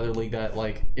also another league that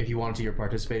like if you wanted to, you're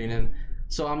participating in.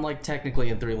 So I'm like technically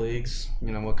in 3 leagues.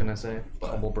 You know, what can I say?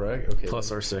 Humble brag? Okay.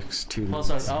 Plus R6, 2 Plus,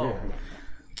 leagues.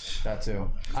 that too.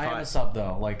 I am a sub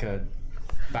though, like a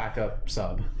backup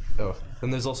sub. Oh,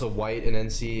 and there's also White and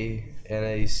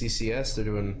NACCS.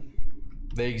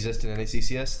 They exist in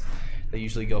NACCS. They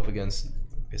usually go up against,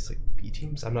 I guess, like B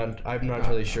teams. I'm not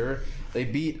really sure. They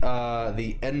beat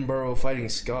the Edinburgh Fighting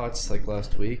Scots like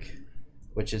last week,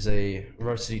 which is a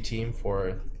varsity team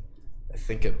for, I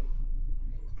think, a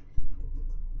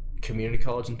community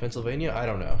college in Pennsylvania. I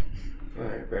don't know. All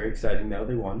right, very exciting. Now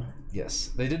they won.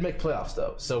 Yes, they did make playoffs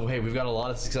though. So hey, we've got a lot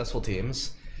of successful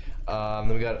teams. Then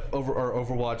we got our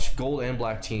Overwatch Gold and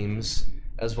Black teams,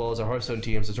 as well as our Hearthstone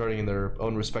teams are starting in their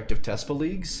own respective TESPA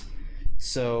leagues.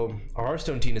 So our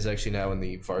Hearthstone team is actually now in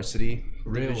the varsity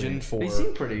division for. They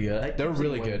seem pretty good. They're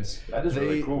really good. That is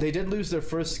really cool. They did lose their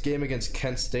first game against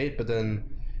Kent State, but then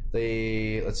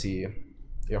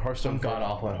Hearthstone God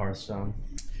awful at Hearthstone.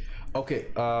 Okay,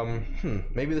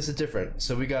 maybe this is different.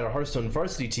 So we got a Hearthstone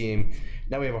varsity team.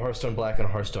 Now we have a Hearthstone Black and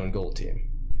a Hearthstone Gold team.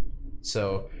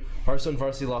 So Hearthstone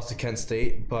varsity lost to Kent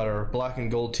State, but our Black and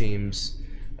Gold teams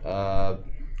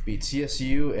beat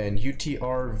CSU and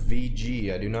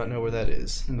UTRVG. I do not know where that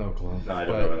is. No clue. No, I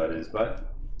don't know where that is,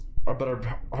 but our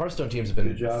Hearthstone teams have been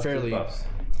good job fairly, to the Buffs.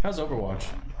 How's Overwatch?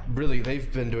 really,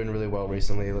 they've been doing really well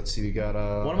recently. Let's see, we got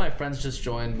One of my friends just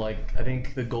joined. Like I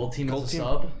think the Gold team Gold is a team?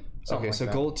 sub. Okay, so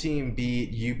Gold team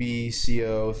beat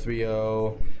UBCO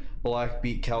 3-0. Black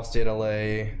beat Cal State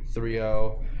LA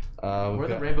 3-0. Where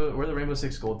the Rainbow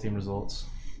Six Gold team results?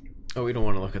 Oh, we don't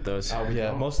want to look at those.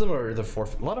 Yeah, most of them are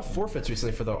a lot of forfeits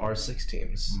recently for the R6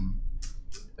 teams.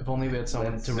 If only we had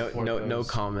someone to report No those.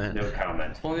 comment. No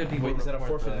comment. If only we had people Wait, is that a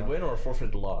report forfeited win or a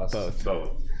forfeited loss? Both.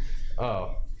 Both.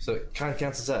 Oh, so it kind of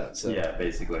counts as that. So. Yeah,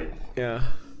 basically. Yeah.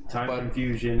 Time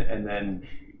confusion and then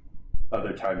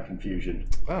other time confusion.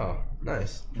 Oh,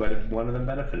 nice. But one of them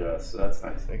benefited us, so that's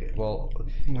nice. Okay, well,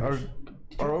 our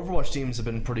Overwatch teams have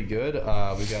been pretty good.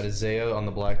 We got Isaiah on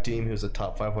the Black team, who's a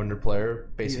top 500 player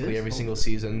basically every single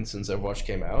season since Overwatch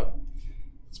came out.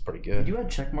 It's pretty good. You had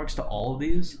check marks to all of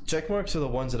these? Check marks are the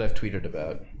ones that I've tweeted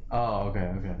about. Oh,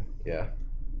 okay. Yeah.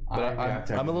 But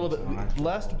I'm a little bit...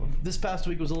 This past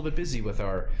week was a little bit busy with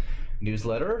our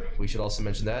newsletter. We should also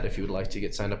mention that if you would like to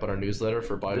get signed up on our newsletter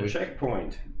for The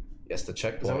checkpoint. Yes, the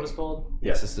checkpoint. Is that what it's called?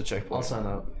 Yes, it's the checkpoint. I'll sign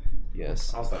up.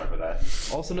 Yes. I'll sign up for that.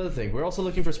 Also, another thing, we're also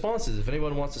looking for sponsors. If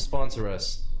anyone wants to sponsor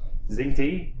us, Zing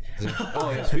tea.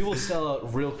 Oh yes, we will sell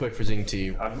out real quick for Zing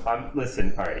tea.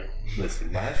 Listen. All right.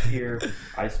 Listen. Last year,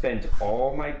 I spent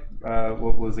all my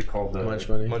what was it called? The Munch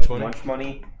money. Munch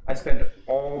money. I spent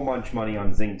all Munch money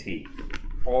on Zing tea.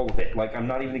 All of it. Like, I'm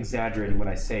not even exaggerating when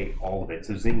I say all of it.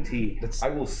 So Zing tea, I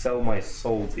will sell my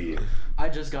soul to you. I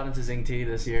just got into Zing tea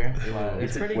this year.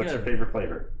 It's pretty What's good. your favorite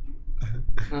flavor?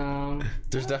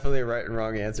 There's definitely a right and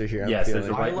wrong answer here. Yes, I'm there's a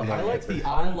feeling. right and wrong I like answer. the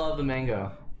I love the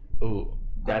mango. Ooh,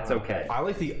 That's okay. I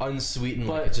like the unsweetened.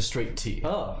 But- Like it's just straight tea.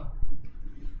 Oh.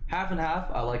 Half and half.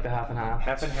 I like the half and half.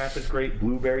 Half and half is great.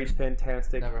 Blueberry's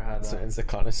fantastic. Never had So that. it's a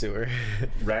connoisseur.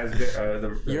 Raspberry.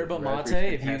 The Yerba mate,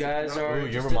 raspberry's if you guys fantastic. are Ooh,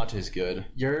 yerba mate is good.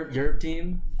 Yerb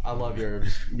team, I love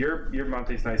yerbs. Your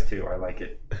mate's nice too. I like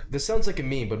it. This sounds like a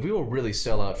meme, but we will really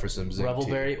sell out for some Zing tea.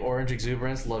 Revelberry, orange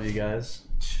exuberance, love you guys.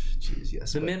 Jeez,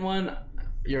 yes. The but- mint one,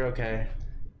 you're okay.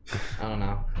 I don't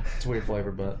know. It's a weird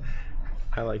flavor, but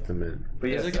I like the mint. But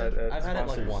yes, Is it good? I've had it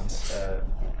like sponsors,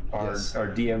 once. Our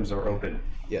DMs are open.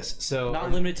 Yes. So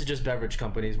not limited to just beverage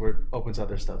companies. We're open to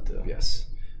other stuff too. yes,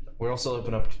 we're also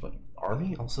open up to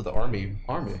Army. Also, the Army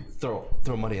throw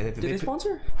money. I think Did they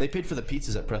sponsor? They paid for the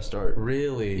pizzas at Press Start.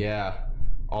 Really? Yeah,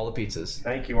 all the pizzas.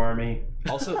 Thank you, Army.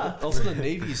 Also, the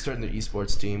Navy is starting their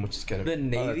esports team, which is kind of The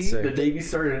Navy? sick. The Navy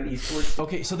started an esports.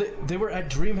 okay. So they were at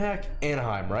DreamHack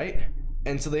Anaheim, right?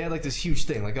 And so they had like this huge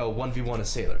thing, like 1v1 a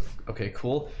sailor. Okay,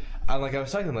 cool. And like I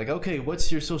was talking to them, like, okay,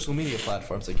 what's your social media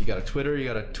platforms? Like, you got a Twitter, you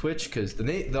got a Twitch, because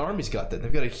the Army's got that.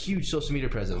 They've got a huge social media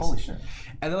presence. Holy shit.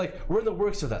 And they're like, we're in the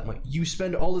works of that. I'm like, you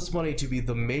spend all this money to be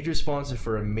the major sponsor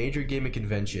for a major gaming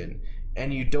convention,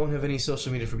 and you don't have any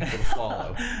social media for people to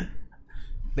follow.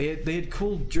 They had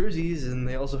cool jerseys, and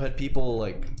they also had people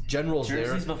like generals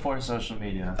Jerseys there. before social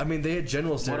media. I mean, they had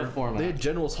generals What there. a format. They had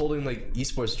generals holding like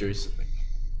esports jerseys.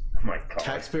 Oh my god.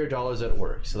 Taxpayer dollars at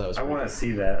work. So that was. I want to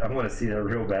see that. I want to see that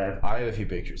real bad. I have a few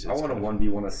pictures. I want a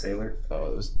 1v1 a sailor.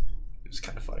 Oh, it was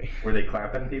kind of funny. Were they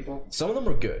clapping people? Some of them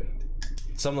were good.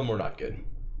 Some of them were not good.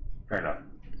 Fair enough.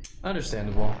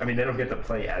 Understandable. I mean, they don't get to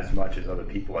play as much as other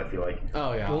people, I feel like.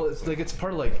 Oh yeah. Well, it's like it's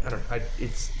part of like I don't know.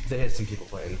 They had some people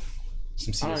playing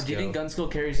some CS:GO. I don't know, do you think gun skill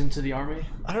carries into the army?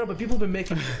 I don't know, but people have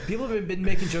been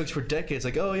making jokes for decades,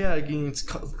 like, oh yeah, it's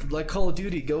like Call of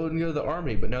Duty, go and go to the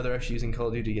army, but now they're actually using Call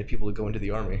of Duty to get people to go into the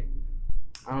army.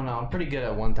 I don't know. I'm pretty good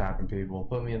at one-tapping people.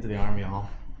 Put me into the army, I'll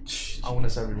win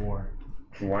us every war.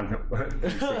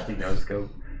 160 no scope.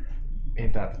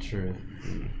 Ain't that the truth?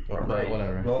 All But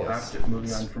whatever. Well, Yes. after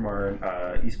moving on from our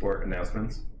esport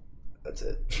announcements, That's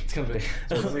it. It's gonna be.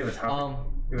 we have a topic.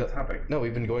 We have a topic. No,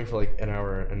 we've been going for like an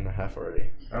hour and a half already.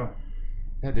 Oh,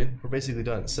 Yeah, dude, we're basically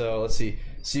done. So let's see.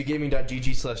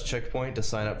 cugaming.gg/checkpoint to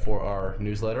sign up for our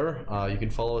newsletter. You can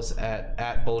follow us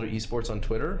at Boulder Esports on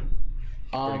Twitter.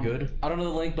 Pretty good. I don't know the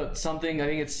link, but something, I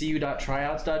think it's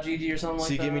cu.tryouts.gg or something like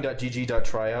that.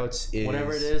 cugaming.gg.tryouts is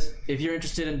Whatever it is. If you're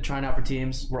interested in trying out for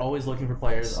teams, we're always looking for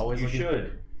players. Always you looking.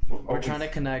 should. We're trying to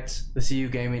connect the CU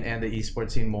gaming and the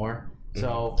esports scene more.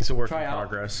 So It's a work in try out.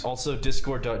 progress. Also,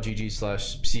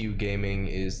 discord.gg/CU-gaming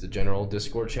is the general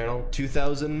Discord channel.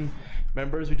 2,000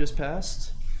 members we just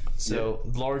passed. So,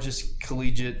 largest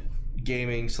collegiate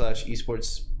gaming /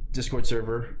 esports Discord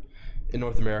server in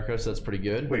North America, so that's pretty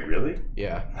good. Wait, really?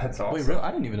 Yeah. That's awesome. Wait, really?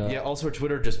 I didn't even know. Yeah, also our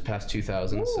Twitter just passed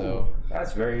 2,000, so...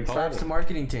 That's very Snaps to exciting.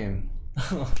 marketing team.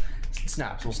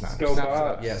 Snaps. We'll snap. Go Snaps to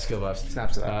Buffs. that. Yeah, skill buffs.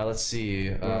 Snaps to that. Let's see.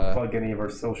 You want to plug any of our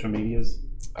social medias?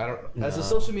 I don't... As a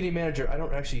social media manager, I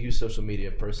don't actually use social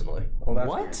media personally. Well, that's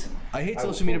What? I hate I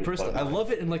will social media totally personally. plug I mine.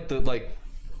 love it in like the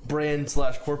brand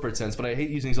 / corporate sense, but I hate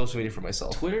using social media for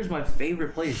myself. Twitter's my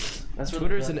favorite place. That's where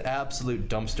Twitter's the an absolute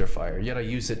dumpster fire. Yet I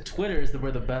use it. Twitter's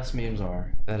where the best memes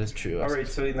are. That is true. All right,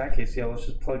 so in that case, yeah, let's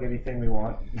just plug anything we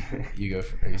want. You go.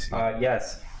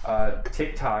 Yes,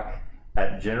 TikTok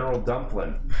at General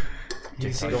Dumplin. Go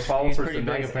follow he's for pretty some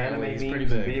big, nice apparently. anime He's memes pretty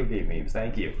and big. video game memes.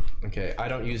 Thank you. Okay, I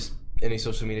don't use any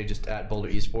social media. Just at Boulder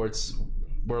Esports.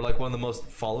 We're like one of the most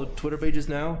followed Twitter pages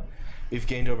now. We've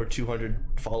gained over 200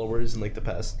 followers in like the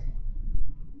past.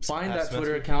 Find past that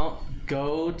Twitter semester. account.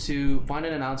 Go to find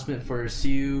an announcement for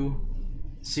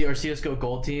CSGO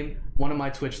Gold Team. One of my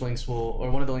Twitch links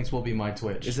one of the links will be my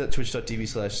Twitch. Is that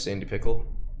twitch.tv/SandyPickle?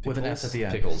 with an S at the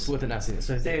end. Pickles. With an S at the end.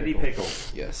 So it's Sandy Pickle. Pickle.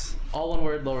 Yes. All one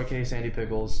word, lowercase, Sandy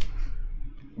Pickles.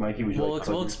 Mikey, would you like to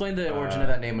We'll plug explain the origin of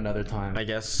that name another time. I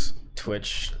guess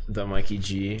Twitch, the Mikey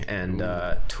G, and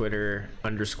Twitter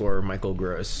 _Michael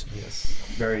Gross. Yes.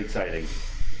 Very exciting.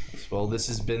 Well, this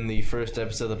has been the first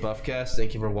episode of the BuffCast.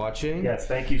 Thank you for watching. Yes,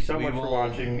 thank you so We much for will-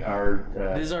 watching our.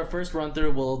 This is our first run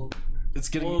through. We'll It's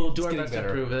getting. We'll do it's our getting best to better.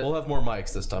 improve it. We'll have more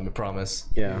mics this time. I promise.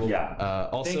 Yeah. yeah.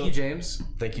 Also, thank you, James.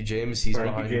 Thank you, James. He's Thank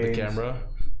you, behind the James. camera.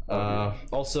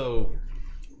 Also,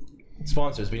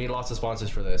 sponsors. We need lots of sponsors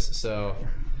for this. So,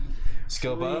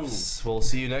 Skill Buffs, we'll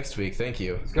see you next week. Thank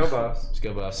you. Let's go, Buffs.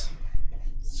 Skill Buffs.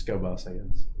 Let's go, boss, I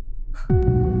guess.